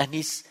Jesus and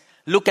He's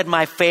look at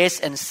my face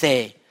and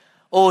say,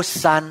 oh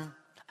son,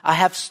 I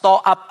have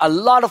stored up a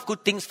lot of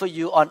good things for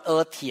you on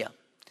earth here.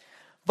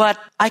 But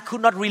I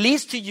could not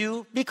release to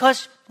you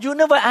because you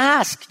never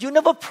ask, you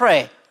never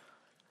pray.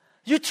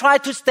 You try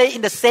to stay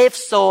in the safe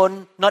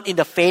zone, not in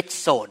the faith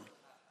zone.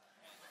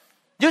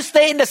 You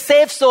stay in the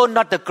safe zone,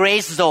 not the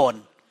grace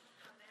zone.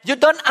 You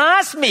don't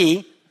ask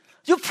me.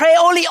 You pray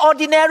only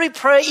ordinary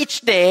prayer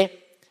each day.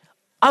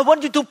 I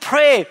want you to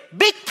pray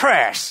big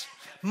prayers,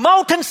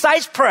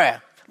 mountain-sized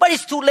prayer. But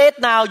it's too late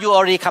now. You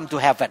already come to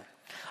heaven.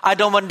 I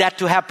don't want that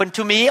to happen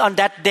to me on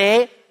that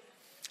day.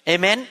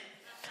 Amen.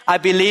 I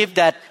believe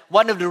that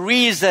one of the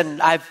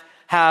reasons I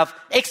have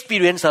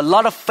experienced a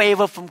lot of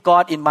favor from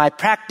God in my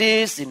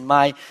practice, in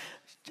my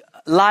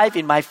life,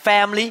 in my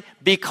family,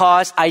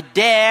 because I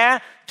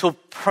dare to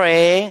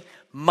pray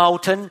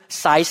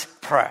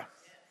mountain-sized prayer.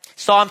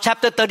 Psalm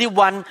chapter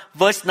 31,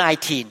 verse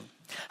 19.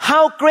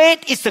 How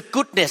great is the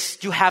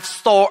goodness you have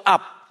stored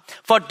up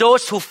for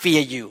those who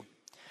fear you.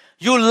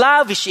 You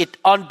lavish it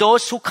on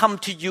those who come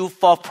to you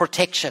for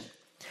protection,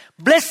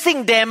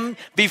 blessing them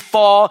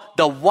before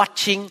the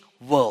watching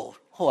world.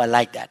 Oh, I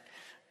like that.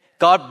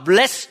 God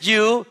blessed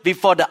you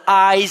before the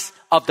eyes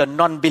of the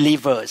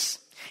non-believers.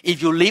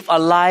 If you live a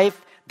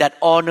life that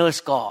honors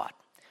God,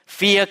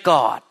 fear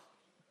God,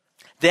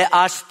 there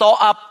are stored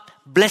up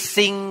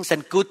blessings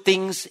and good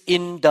things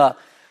in the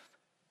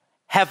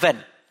heaven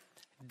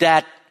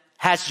that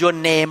has your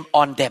name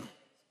on them.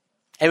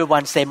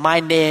 Everyone say, my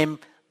name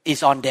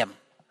is on them.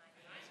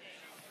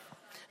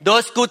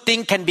 Those good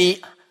things can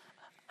be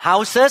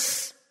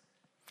houses,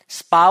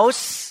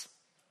 spouse,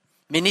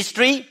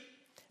 ministry,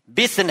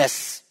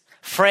 business,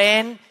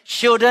 friend,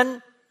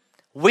 children,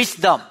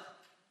 wisdom,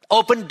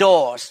 open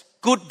doors,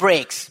 good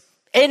breaks,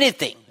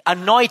 anything,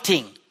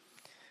 anointing,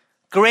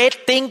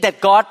 great thing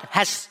that God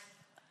has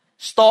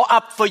stored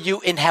up for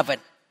you in heaven.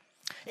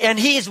 And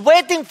He is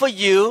waiting for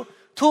you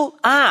to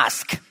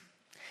ask.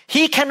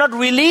 He cannot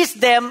release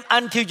them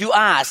until you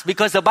ask,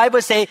 because the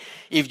Bible says,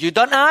 if you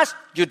don't ask,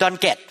 you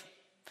don't get.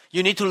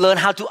 You need to learn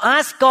how to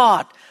ask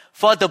God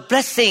for the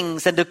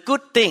blessings and the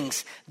good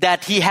things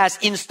that He has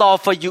in store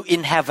for you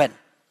in heaven.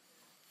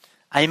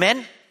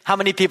 Amen? How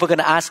many people are going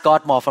to ask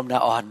God more from now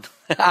on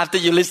after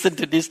you listen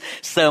to this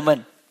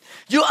sermon?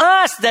 You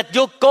ask that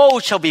your goal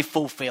shall be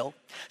fulfilled.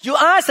 You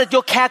ask that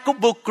your care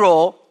group will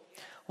grow.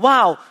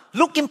 Wow,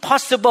 look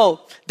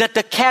impossible that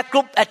the care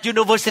group at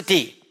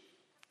university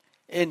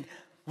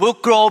will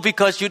grow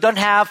because you don't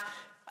have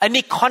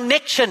any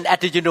connection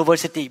at the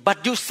university.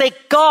 But you say,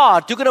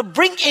 God, you're going to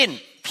bring in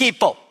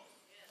people.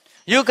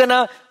 You're going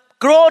to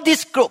grow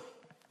this group.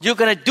 You're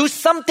going to do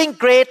something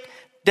great,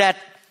 that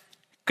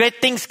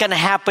great things can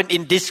happen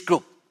in this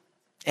group.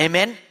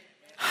 Amen?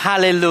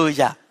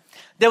 Hallelujah.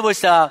 There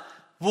was a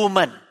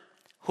woman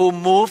who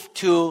moved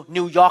to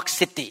New York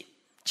City.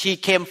 She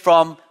came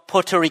from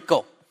Puerto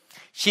Rico.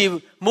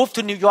 She moved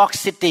to New York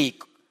City.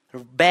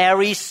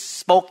 Barely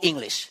spoke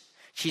English.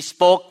 She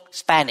spoke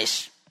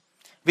Spanish.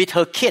 With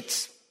her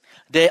kids,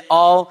 they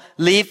all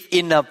live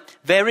in a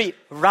very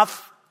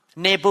rough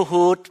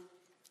neighborhood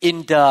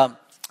in the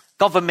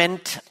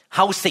government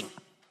housing.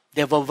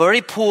 They were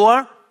very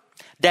poor.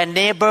 Their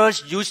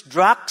neighbors used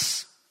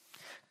drugs.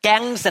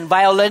 Gangs and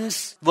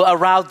violence were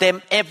around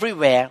them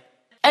everywhere.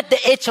 At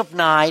the age of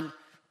 9,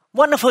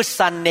 one of her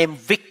sons named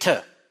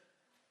Victor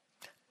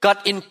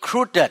got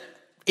included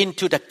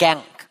into the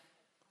gang.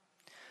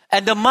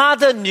 And the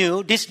mother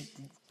knew, this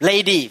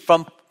lady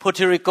from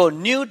Puerto Rico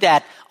knew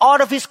that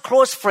all of his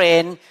close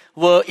friends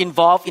were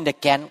involved in the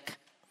gang.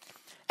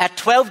 At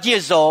 12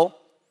 years old,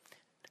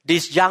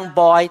 this young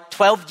boy,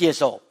 12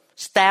 years old,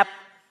 stabbed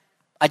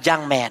a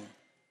young man.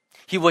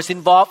 He was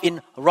involved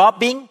in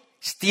robbing,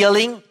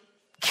 stealing,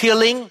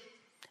 killing,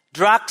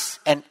 drugs,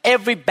 and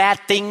every bad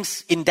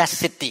things in that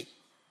city.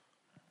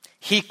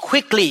 He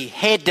quickly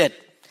headed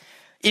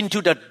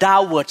into the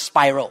downward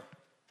spiral.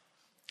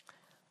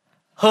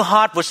 Her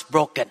heart was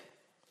broken.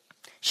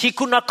 She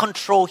could not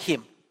control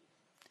him.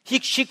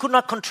 She could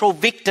not control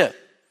Victor.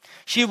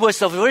 She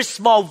was a very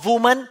small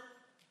woman,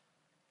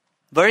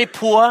 very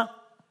poor,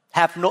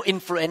 have no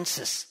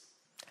influences.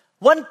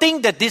 One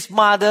thing that this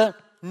mother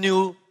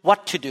knew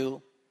what to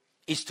do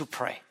is to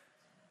pray.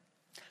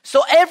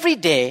 So every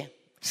day,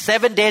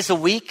 7 days a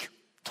week,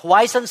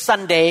 twice on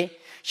Sunday,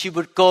 she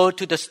would go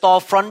to the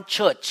storefront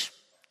church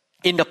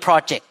in the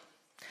project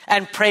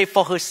and pray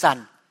for her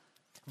son,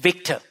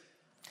 Victor.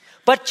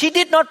 But she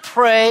did not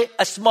pray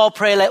a small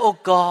prayer like, oh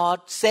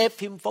God, save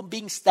him from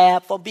being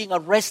stabbed, from being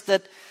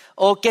arrested,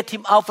 or get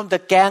him out from the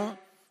gang,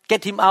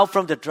 get him out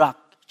from the drug.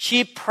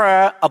 She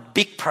prayed a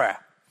big prayer,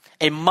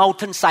 a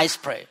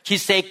mountain-sized prayer. She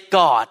said,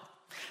 God,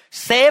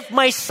 save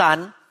my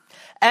son,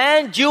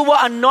 and you will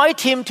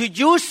anoint him to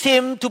use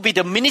him to be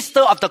the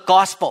minister of the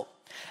gospel.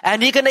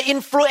 And he's going to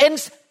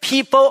influence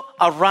people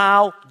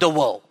around the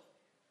world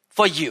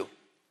for you.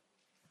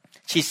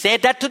 She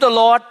said that to the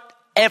Lord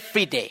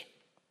every day.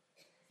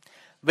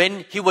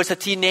 When he was a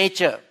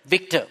teenager,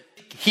 Victor,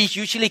 he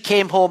usually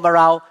came home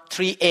around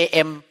 3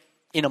 a.m.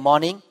 in the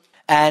morning,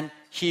 and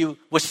he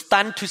was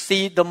stunned to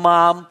see the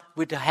mom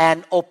with her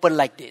hand open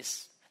like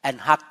this and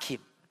hug him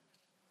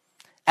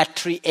at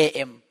 3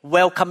 a.m.,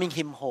 welcoming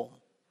him home.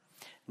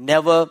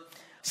 Never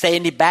say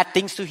any bad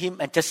things to him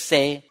and just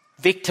say,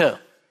 Victor,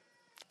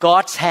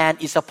 God's hand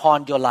is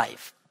upon your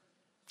life.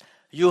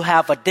 You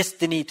have a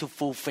destiny to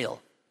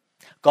fulfill.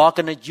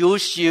 God's going to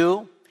use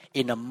you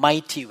in a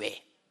mighty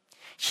way.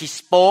 She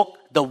spoke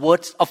the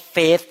words of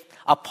faith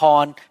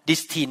upon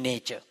this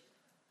teenager.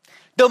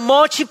 The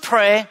more she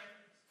prayed,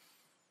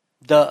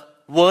 the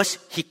worse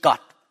he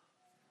got.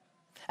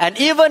 And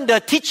even the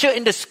teacher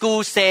in the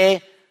school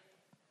say,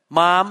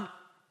 Mom,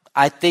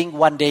 I think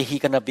one day he's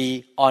going to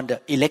be on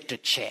the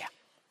electric chair.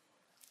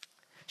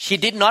 She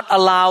did not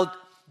allow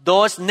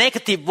those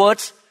negative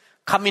words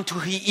come into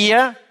her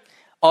ear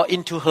or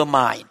into her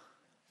mind.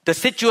 The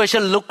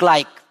situation looked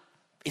like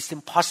it's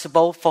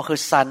impossible for her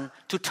son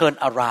to turn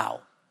around.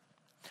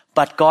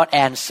 But God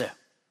answered.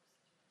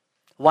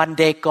 One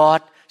day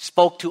God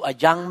spoke to a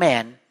young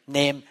man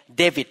named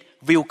David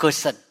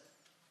Wilkerson.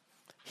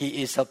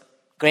 He is a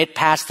great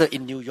pastor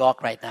in New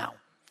York right now.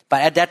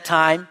 But at that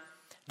time,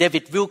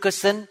 David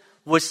Wilkerson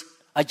was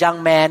a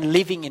young man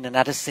living in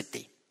another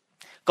city.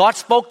 God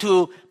spoke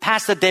to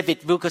Pastor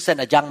David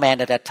Wilkerson, a young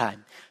man at that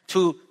time,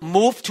 to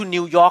move to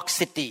New York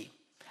City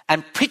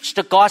and preach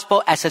the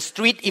gospel as a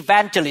street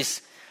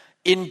evangelist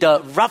in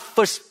the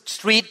roughest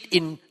street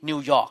in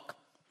New York.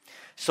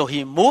 So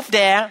he moved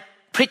there,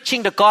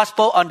 preaching the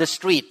gospel on the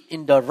street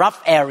in the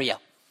rough area.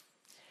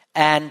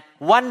 And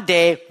one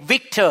day,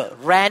 Victor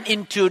ran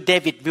into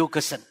David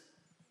Wilkerson.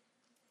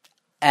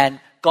 And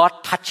God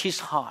touched his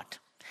heart.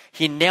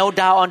 He knelt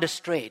down on the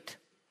street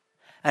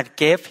and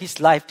gave his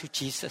life to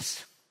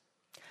Jesus.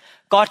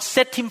 God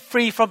set him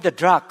free from the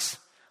drugs,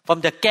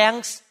 from the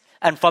gangs,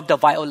 and from the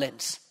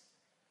violence.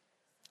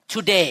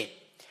 Today,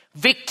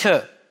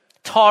 Victor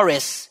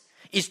Torres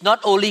is not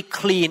only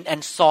clean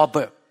and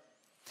sober,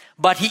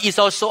 but he is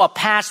also a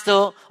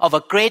pastor of a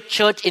great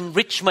church in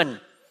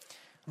Richmond,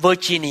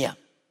 Virginia.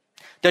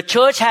 The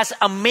church has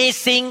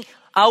amazing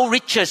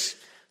outreaches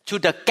to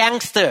the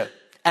gangster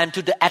and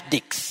to the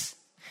addicts.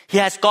 He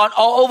has gone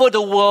all over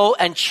the world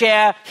and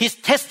shared his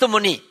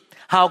testimony,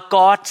 how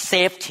God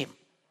saved him.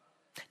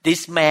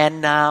 This man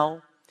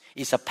now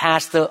is a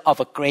pastor of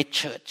a great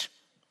church.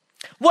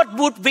 What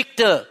would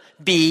Victor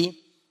be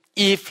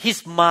if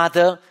his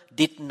mother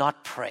did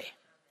not pray?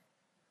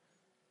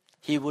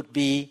 He would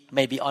be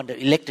maybe on the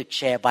electric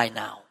chair by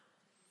now.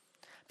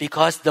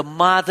 Because the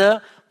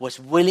mother was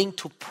willing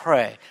to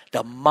pray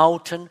the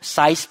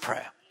mountain-sized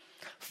prayer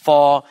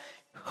for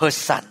her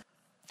son.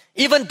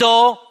 Even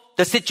though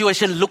the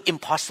situation looked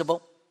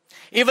impossible,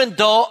 even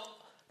though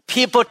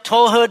people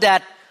told her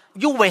that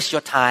you waste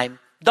your time,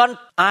 don't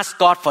ask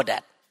God for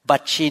that.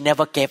 But she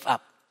never gave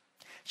up.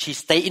 She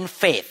stayed in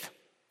faith.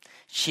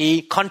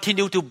 She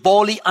continued to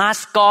boldly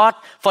ask God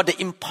for the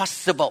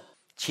impossible.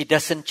 She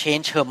doesn't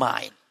change her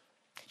mind.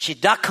 She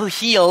dug her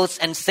heels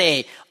and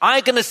say,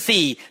 I'm going to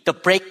see the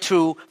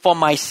breakthrough for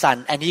my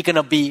son and he's going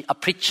to be a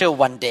preacher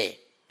one day.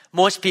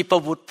 Most people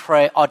would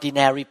pray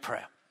ordinary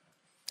prayer.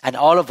 And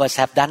all of us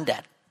have done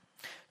that.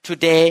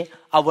 Today,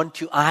 I want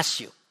to ask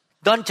you,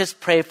 don't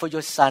just pray for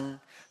your son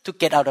to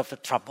get out of the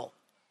trouble,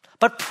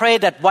 but pray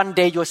that one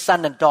day your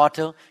son and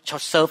daughter shall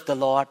serve the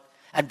Lord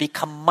and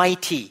become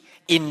mighty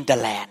in the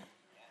land.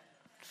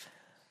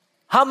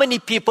 How many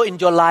people in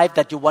your life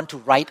that you want to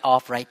write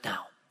off right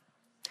now?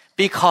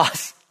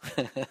 Because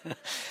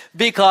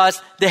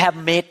they have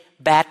made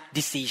bad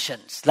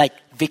decisions, like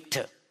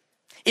Victor.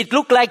 It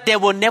looked like they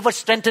will never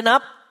strengthen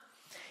up.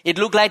 It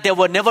looked like they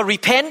will never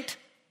repent.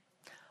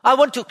 I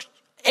want to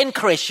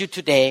encourage you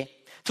today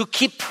to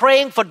keep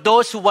praying for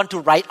those who want to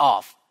write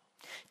off.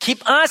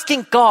 Keep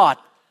asking God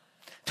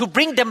to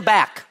bring them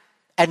back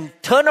and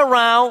turn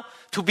around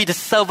to be the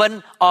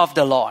servant of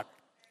the Lord.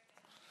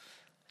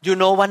 You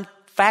know one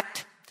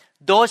fact?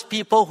 Those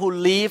people who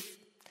live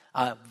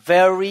a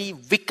very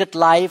wicked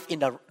life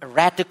in a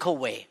radical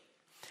way,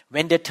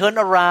 when they turn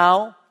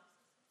around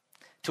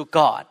to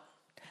God,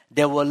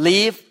 they will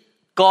live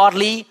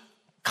godly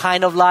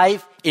kind of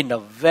life in a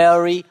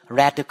very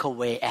radical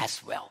way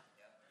as well.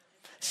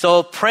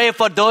 So pray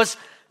for those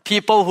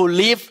people who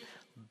live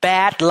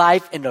bad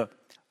life in a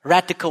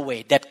radical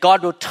way, that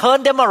God will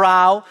turn them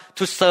around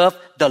to serve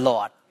the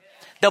Lord.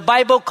 The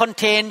Bible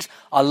contains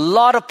a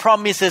lot of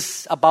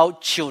promises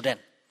about children,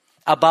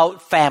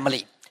 about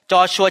family.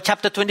 Joshua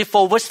chapter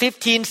 24 verse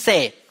 15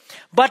 say,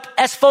 "But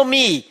as for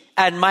me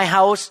and my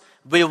house,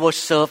 we will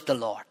serve the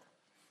Lord."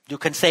 You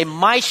can say,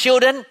 my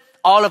children,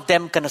 all of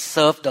them gonna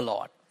serve the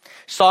Lord.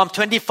 Psalm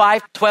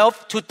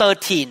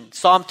 25:12-13.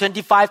 Psalm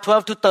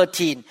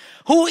 25:12-13.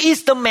 "Who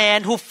is the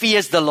man who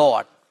fears the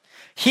Lord?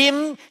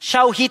 Him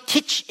shall he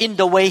teach in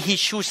the way he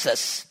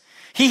chooses.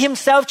 He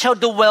himself shall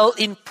dwell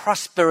in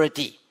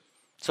prosperity."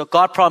 So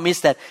God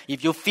promised that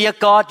if you fear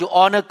God, you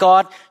honor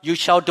God, you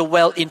shall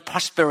dwell in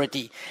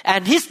prosperity.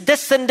 And his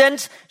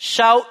descendants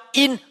shall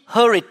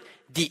inherit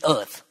the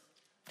earth.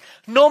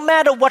 No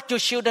matter what your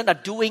children are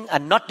doing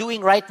and not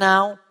doing right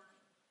now,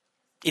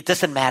 it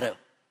doesn't matter.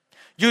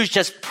 You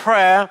just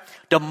pray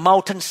the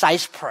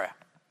mountain-sized prayer.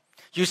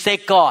 You say,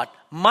 God,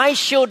 my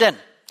children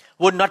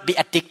will not be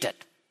addicted,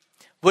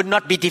 will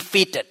not be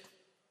defeated,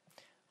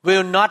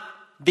 will not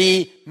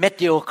be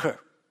mediocre.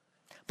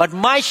 But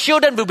my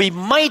children will be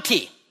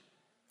mighty,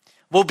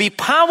 will be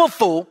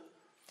powerful,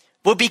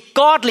 will be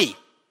godly,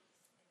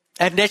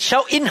 and they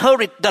shall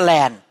inherit the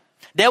land.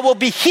 They will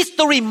be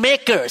history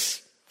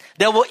makers.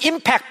 They will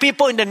impact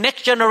people in the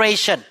next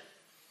generation.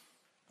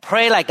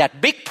 Pray like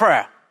that, big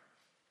prayer.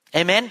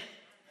 Amen?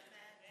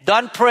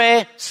 Don't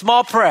pray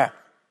small prayer.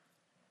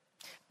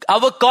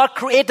 Our God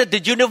created the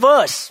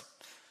universe.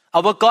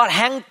 Our God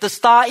hung the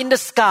star in the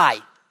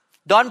sky.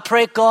 Don't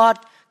pray, God,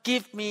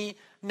 give me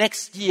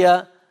next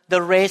year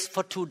the raise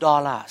for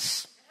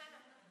 $2.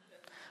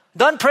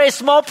 Don't pray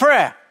small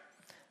prayer.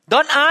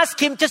 Don't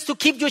ask him just to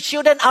keep your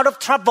children out of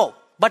trouble.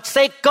 But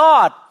say,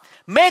 God,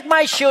 make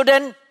my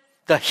children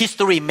the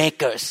history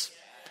makers.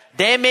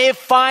 They may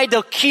find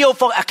the cure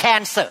for a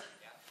cancer.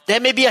 They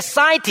may be a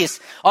scientist,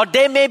 or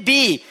they may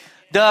be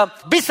the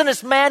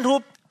businessman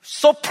who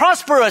so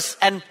prosperous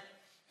and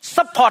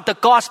support the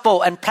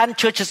gospel and plant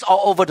churches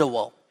all over the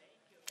world.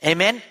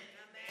 Amen?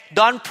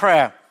 Don't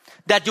pray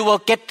that you will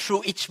get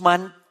through each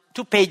month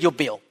to pay your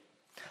bill.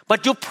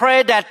 But you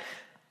pray that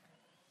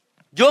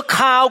your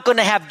cow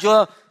gonna have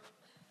your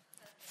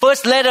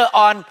first letter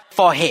on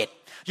forehead.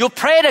 You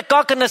pray that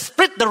God gonna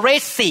split the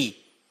Red Sea,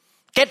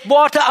 get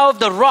water out of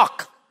the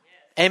rock.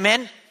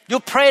 Amen? You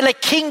pray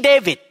like King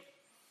David.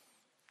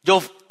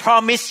 Your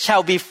promise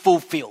shall be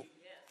fulfilled.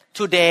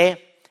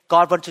 Today,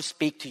 God wants to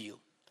speak to you.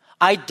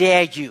 I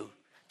dare you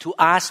to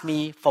ask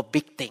me for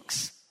big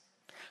things.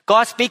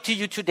 God speak to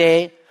you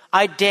today.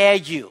 I dare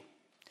you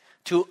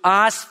to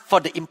ask for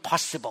the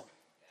impossible.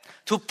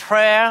 To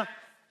pray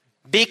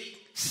big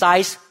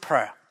size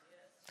prayer.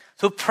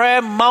 To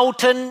pray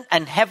mountain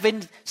and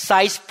heaven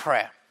size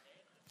prayer.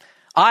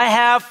 I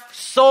have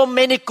so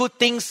many good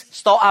things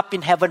stored up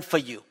in heaven for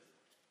you.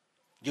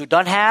 You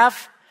don't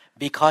have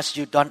because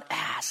you don't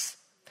ask.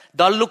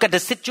 Don't look at the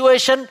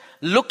situation.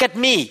 Look at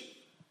me.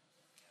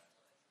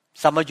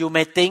 Some of you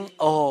may think,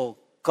 oh,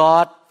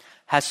 God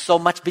has so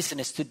much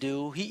business to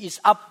do. He is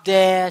up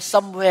there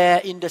somewhere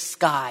in the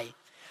sky.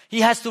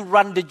 He has to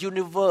run the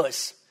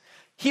universe.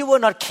 He will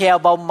not care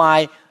about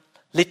my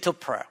little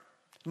prayer.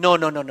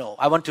 No.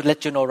 I want to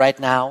let you know right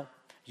now,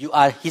 you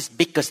are his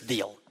biggest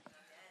deal.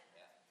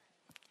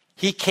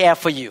 He cares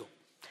for you.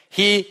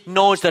 He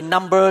knows the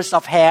numbers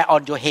of hair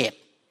on your head.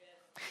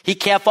 He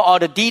cares for all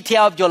the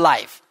detail of your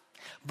life.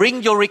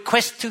 Bring your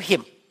request to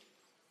him.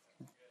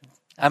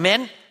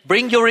 Amen?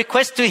 Bring your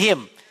request to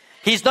him.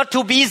 He's not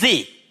too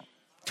busy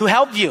to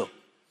help you.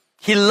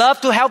 He loves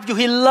to help you.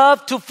 He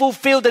loves to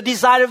fulfill the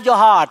desire of your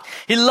heart.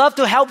 He loves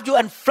to help you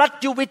and flood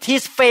you with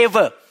his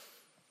favor.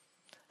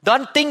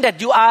 Don't think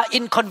that you are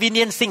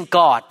inconveniencing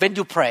God when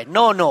you pray.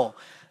 No.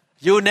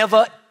 You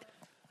never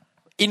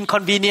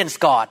inconvenience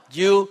God.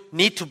 You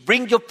need to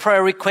bring your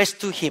prayer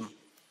request to him.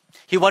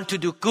 He wants to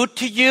do good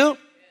to you.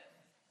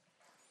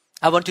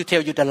 I want to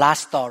tell you the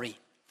last story.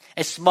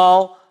 A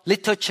small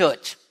little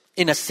church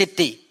in a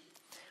city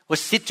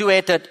was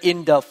situated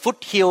in the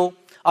foothill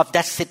of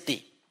that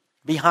city.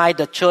 Behind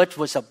the church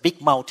was a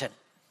big mountain.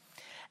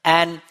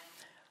 And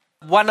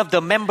one of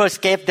the members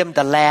gave them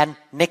the land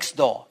next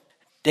door.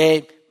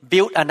 They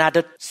built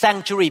another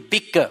sanctuary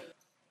bigger.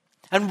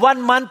 And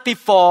 1 month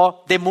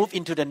before they moved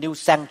into the new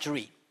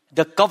sanctuary,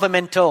 the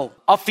governmental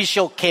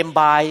official came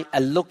by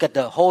and looked at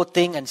the whole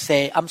thing and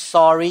say, I'm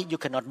sorry, you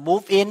cannot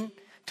move in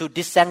to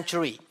this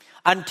sanctuary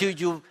until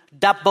you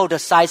double the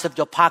size of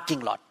your parking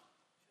lot.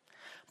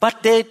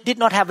 But they did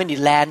not have any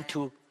land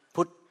to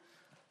put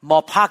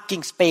more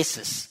parking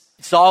spaces.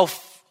 It's all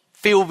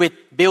filled with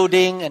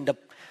building, and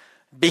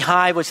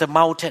behind was a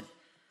mountain.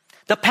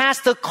 The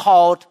pastor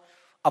called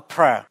a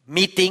prayer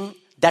meeting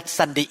that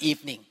Sunday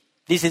evening.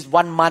 This is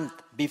 1 month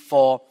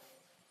before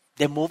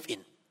they move in.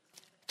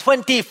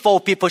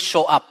 24 people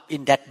show up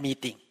in that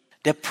meeting.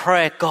 They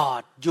pray,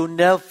 God, you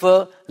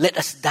never let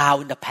us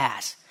down in the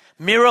past.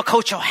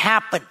 Miracle shall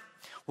happen.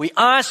 We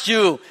ask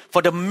you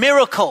for the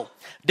miracle.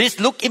 This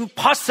look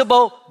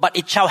impossible, but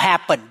it shall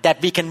happen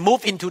that we can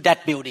move into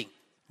that building.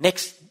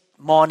 Next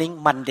morning,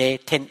 Monday,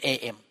 10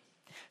 a.m.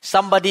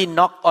 Somebody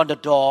knocked on the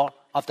door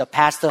of the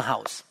pastor's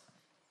house.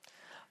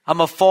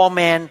 I'm a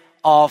foreman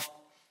of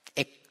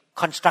a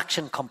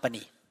construction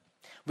company.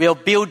 We are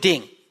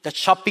building the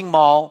shopping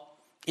mall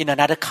in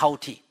another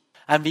county,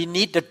 and we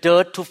need the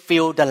dirt to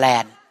fill the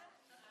land.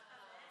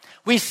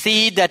 We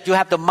see that you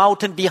have the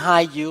mountain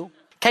behind you.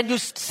 Can you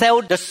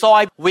sell the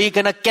soil? We're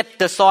going to get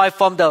the soil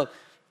from the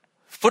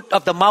foot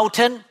of the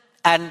mountain,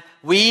 and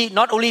we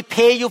not only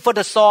pay you for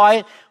the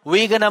soil,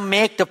 we're going to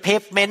make the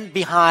pavement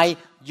behind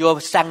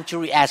your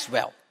sanctuary as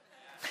well.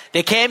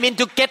 They came in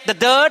to get the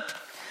dirt,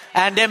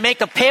 and they make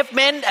the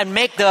pavement and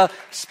make the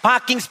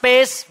parking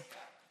space.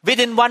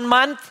 Within 1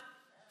 month,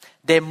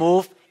 they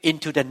move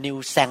into the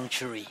new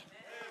sanctuary.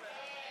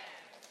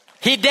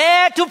 He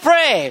dared to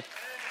pray,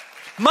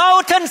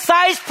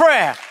 mountain-sized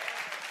prayer,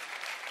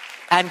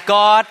 and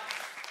God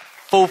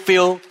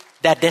fulfilled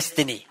their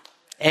destiny.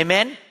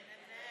 Amen?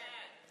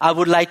 I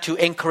would like to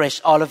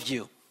encourage all of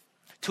you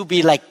to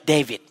be like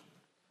David.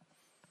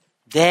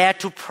 Dare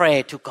to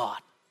pray to God.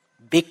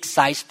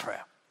 Big-sized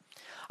prayer.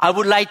 I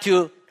would like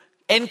to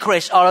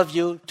encourage all of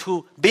you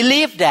to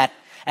believe that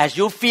as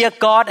you fear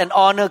God and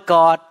honor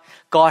God,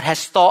 God has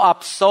stored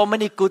up so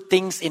many good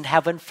things in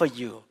heaven for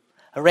you,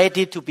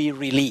 ready to be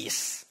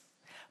released.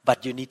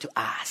 But you need to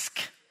ask.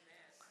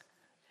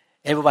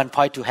 Everyone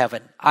point to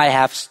heaven. I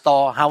have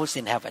storehouse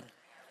in heaven.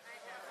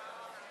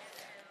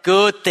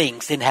 Good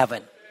things in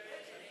heaven.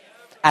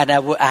 And I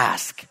will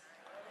ask.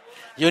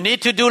 You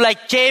need to do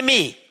like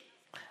Jamie.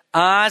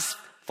 Ask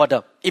for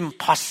the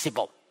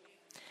impossible.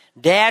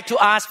 Dare to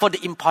ask for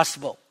the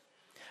impossible.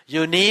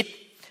 You need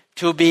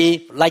to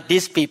be like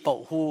these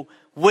people who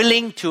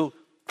willing to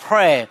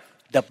pray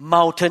the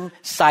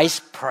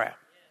mountain-sized prayer.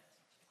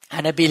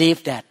 And I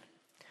believe that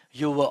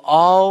you will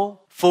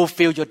all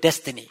fulfill your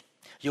destiny.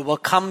 You will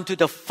come to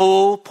the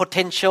full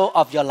potential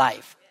of your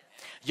life.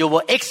 You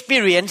will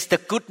experience the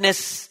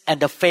goodness and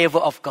the favor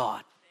of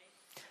God.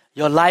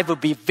 Your life will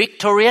be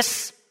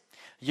victorious.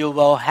 You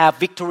will have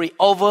victory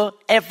over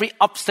every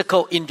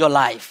obstacle in your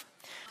life.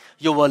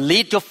 You will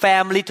lead your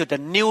family to the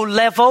new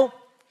level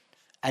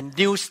and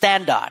new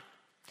standard.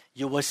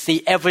 You will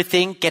see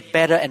everything get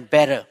better and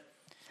better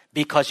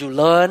because you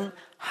learn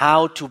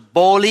how to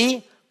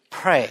boldly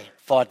pray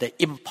for the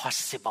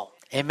impossible.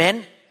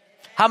 Amen?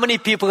 How many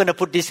people are going to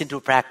put this into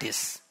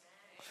practice?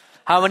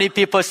 How many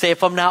people say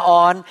from now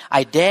on,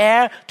 I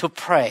dare to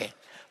pray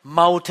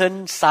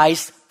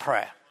mountain-sized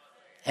prayer?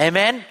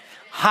 Amen?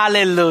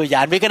 Hallelujah.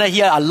 And we're going to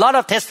hear a lot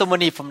of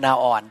testimony from now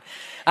on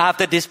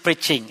after this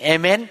preaching.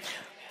 Amen?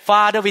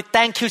 Father, we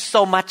thank you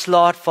so much,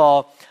 Lord,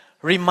 for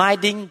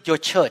reminding your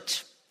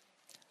church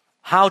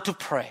how to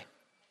pray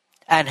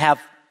and have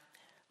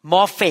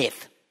more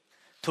faith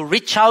to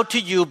reach out to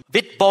you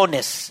with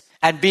boldness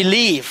and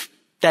believe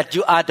that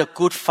you are the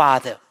good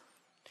Father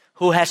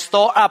who has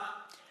stored up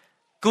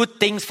good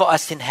things for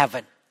us in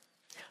heaven.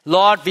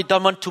 Lord, we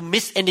don't want to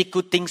miss any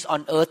good things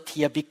on earth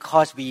here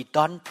because we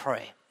don't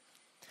pray.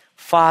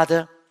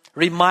 Father,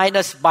 remind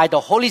us by the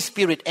Holy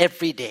Spirit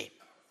every day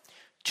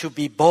to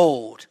be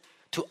bold,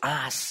 to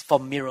ask for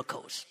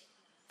miracles.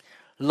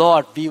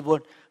 Lord,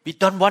 we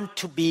don't want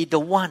to be the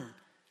one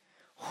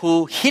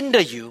who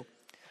hinder you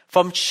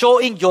from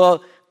showing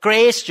your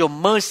grace, your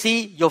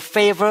mercy, your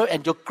favor,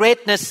 and your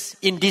greatness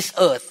in this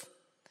earth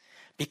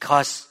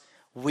because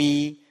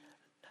we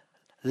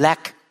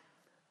lack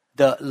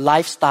the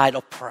lifestyle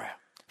of prayer.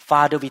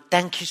 Father, we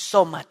thank you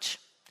so much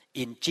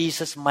in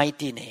Jesus'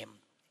 mighty name.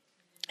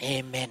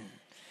 Amen.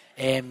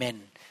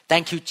 Amen.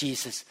 Thank you,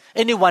 Jesus.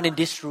 Anyone in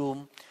this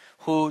room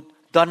who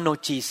don't know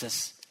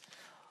Jesus,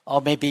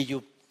 or maybe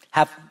you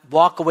have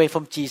walked away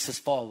from Jesus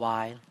for a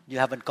while, you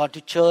haven't gone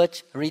to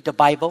church, read the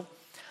Bible,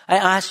 I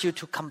ask you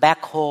to come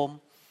back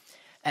home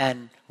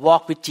and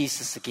walk with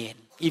Jesus again.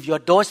 If you're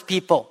those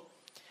people,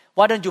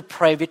 why don't you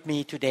pray with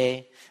me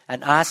today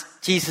and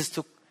ask Jesus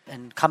to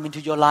and come into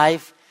your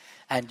life,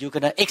 and you're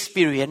going to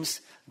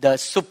experience the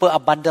super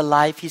abundant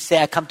life. He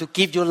said, I come to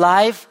give you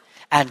life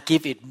and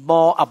give it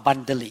more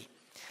abundantly.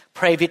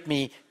 Pray with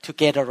me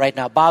together right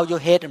now. Bow your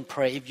head and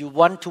pray if you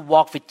want to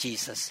walk with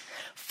Jesus.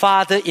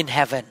 Father in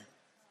heaven,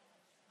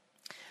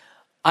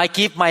 I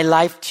give my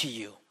life to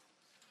you.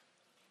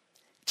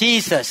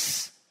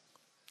 Jesus,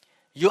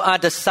 you are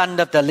the Son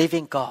of the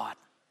living God,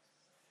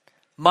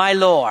 my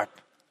Lord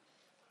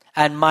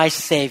and my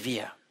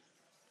Savior.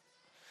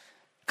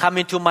 Come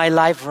into my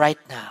life right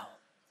now.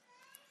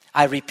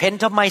 I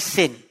repent of my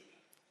sin.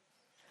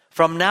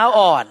 From now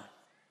on,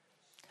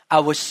 I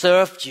will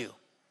serve you.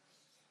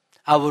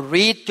 I will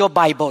read your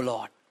Bible,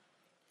 Lord.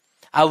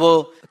 I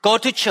will go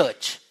to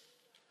church,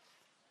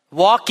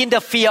 walk in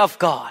the fear of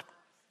God,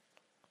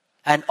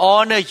 and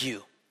honor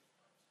you.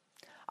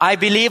 I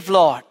believe,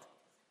 Lord,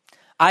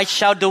 I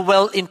shall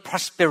dwell in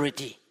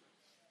prosperity,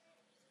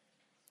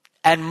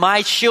 and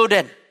my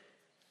children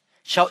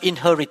shall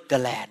inherit the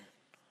land.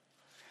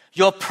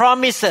 Your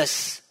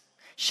promises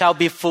shall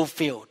be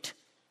fulfilled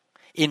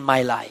in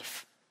my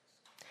life.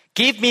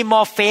 Give me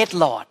more faith,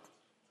 Lord.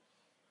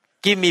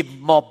 Give me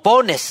more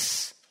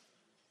boldness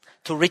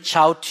to reach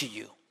out to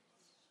you.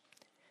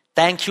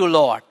 Thank you,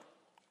 Lord.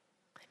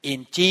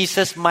 In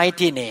Jesus'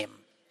 mighty name.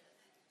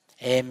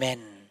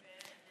 Amen.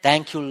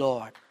 Thank you,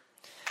 Lord.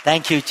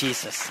 Thank you,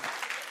 Jesus.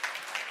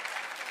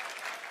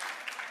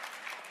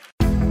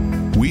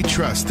 We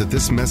trust that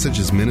this message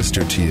is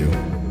ministered to you.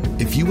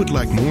 If you would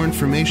like more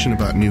information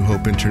about New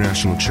Hope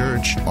International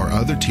Church or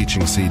other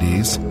teaching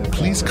CDs,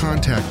 please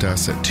contact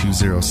us at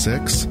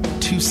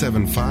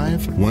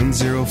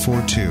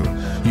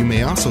 206-275-1042. You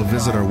may also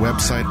visit our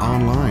website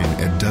online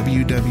at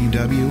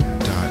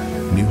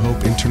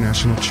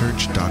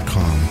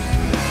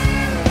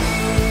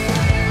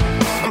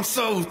www.newhopeinternationalchurch.com. I'm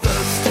so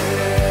thirsty.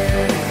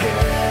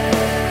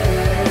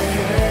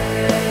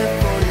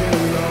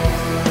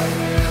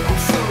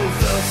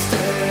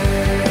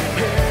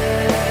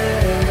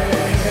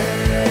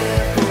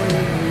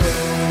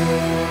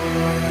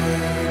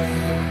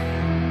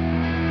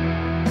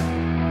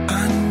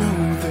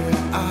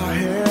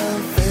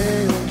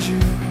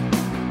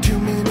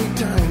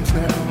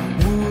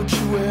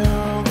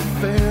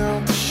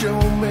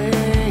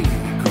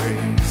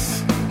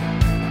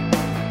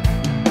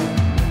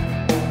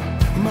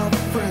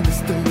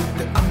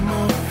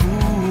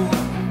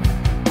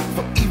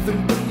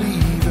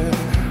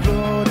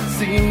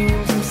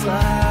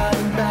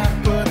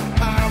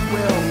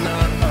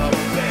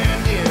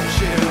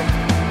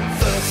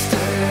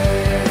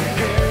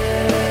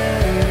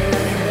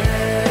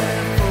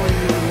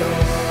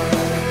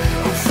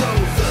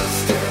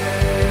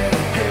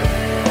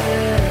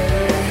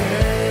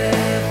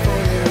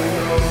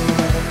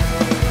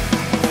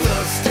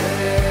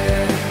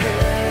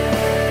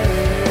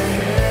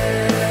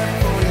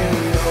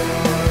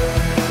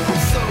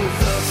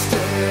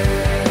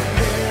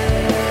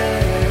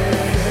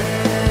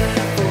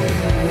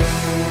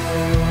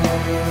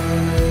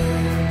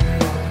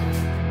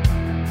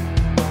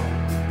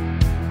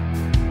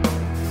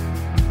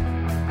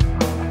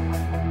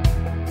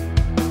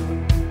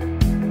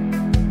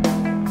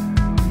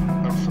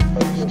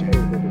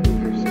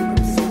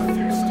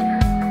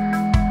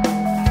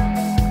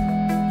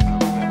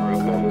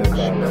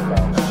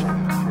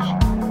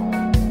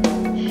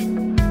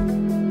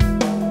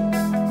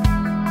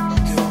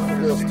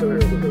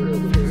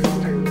 Still